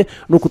arafunguye,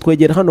 nuko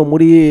twegera hano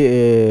muri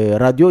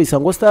radio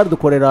Isango Star,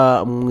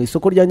 dukorera mu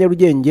isoko rya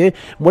Nyarugenge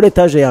muri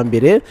etage ya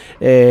mbere,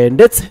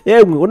 ndetse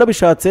yemwe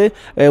unabishatse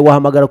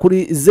wahamagara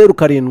kuri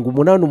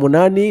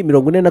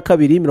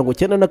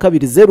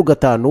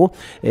 078842929205.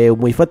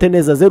 Muyifate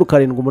neza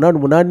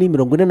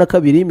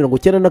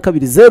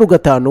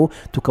 078842929205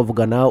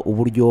 tukavugana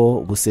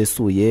uburyo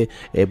busesuye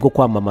bwo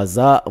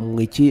kwamamaza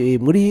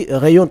muri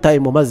Rayon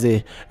Time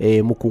maze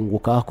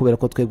mukunguka, kubera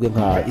ko twebwe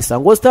nka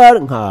Isango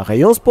Star nka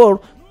Rayon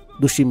Sports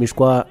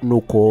dushimishwa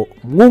nuko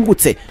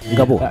mwungutse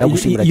ngabo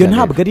ndagushimira iyo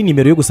ntabwo ari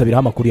nimero yo gusabiraho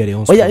amakuru ya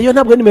Rayon Sports. Iyo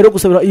ntabwo ari nimero yo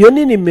gusabira, iyo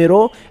ni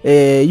nimero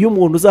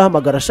y'umuntu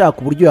uzahamagara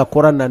ashaka uburyo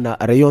yakorana na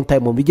Rayon Time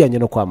mu bijyanye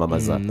no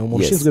kwamamaza. Ni umuntu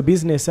ushinzwe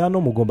business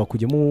hano, mugomba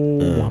kujya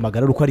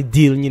muhamagara uko ari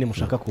deal nyine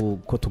mushaka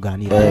ko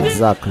tuganira.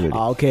 Exactly.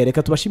 Okay,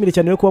 reka tubashimire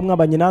cyane kuba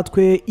mwabanye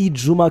natwe.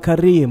 Ijuma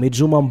Karim,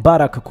 Ijuma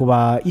Mbaraka ku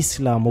ba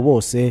Islam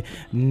bose,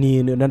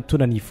 ni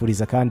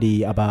tunanifuriza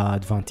kandi aba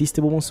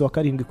Adventiste b'umunsi wa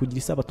karindwi kugira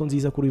isabato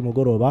nziza kuri uyu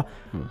mugoroba,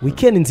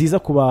 weekend nziza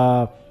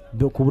kuba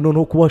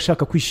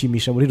ushaka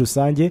kwishimisha muri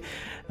rusange.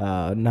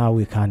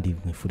 Nawe kandi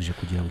mwifurije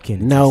kugira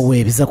weekend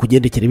nawe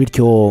bizakugendekere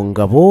bityo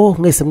ngabo.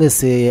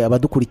 Mwese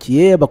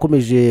abadukurikiye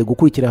bakomeje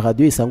gukurikira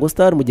Radio Isango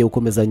Star, mugiye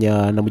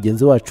gukomezanya na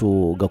mugenzi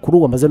wacu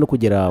Gakuru wamaze no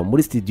kugera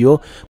muri studio.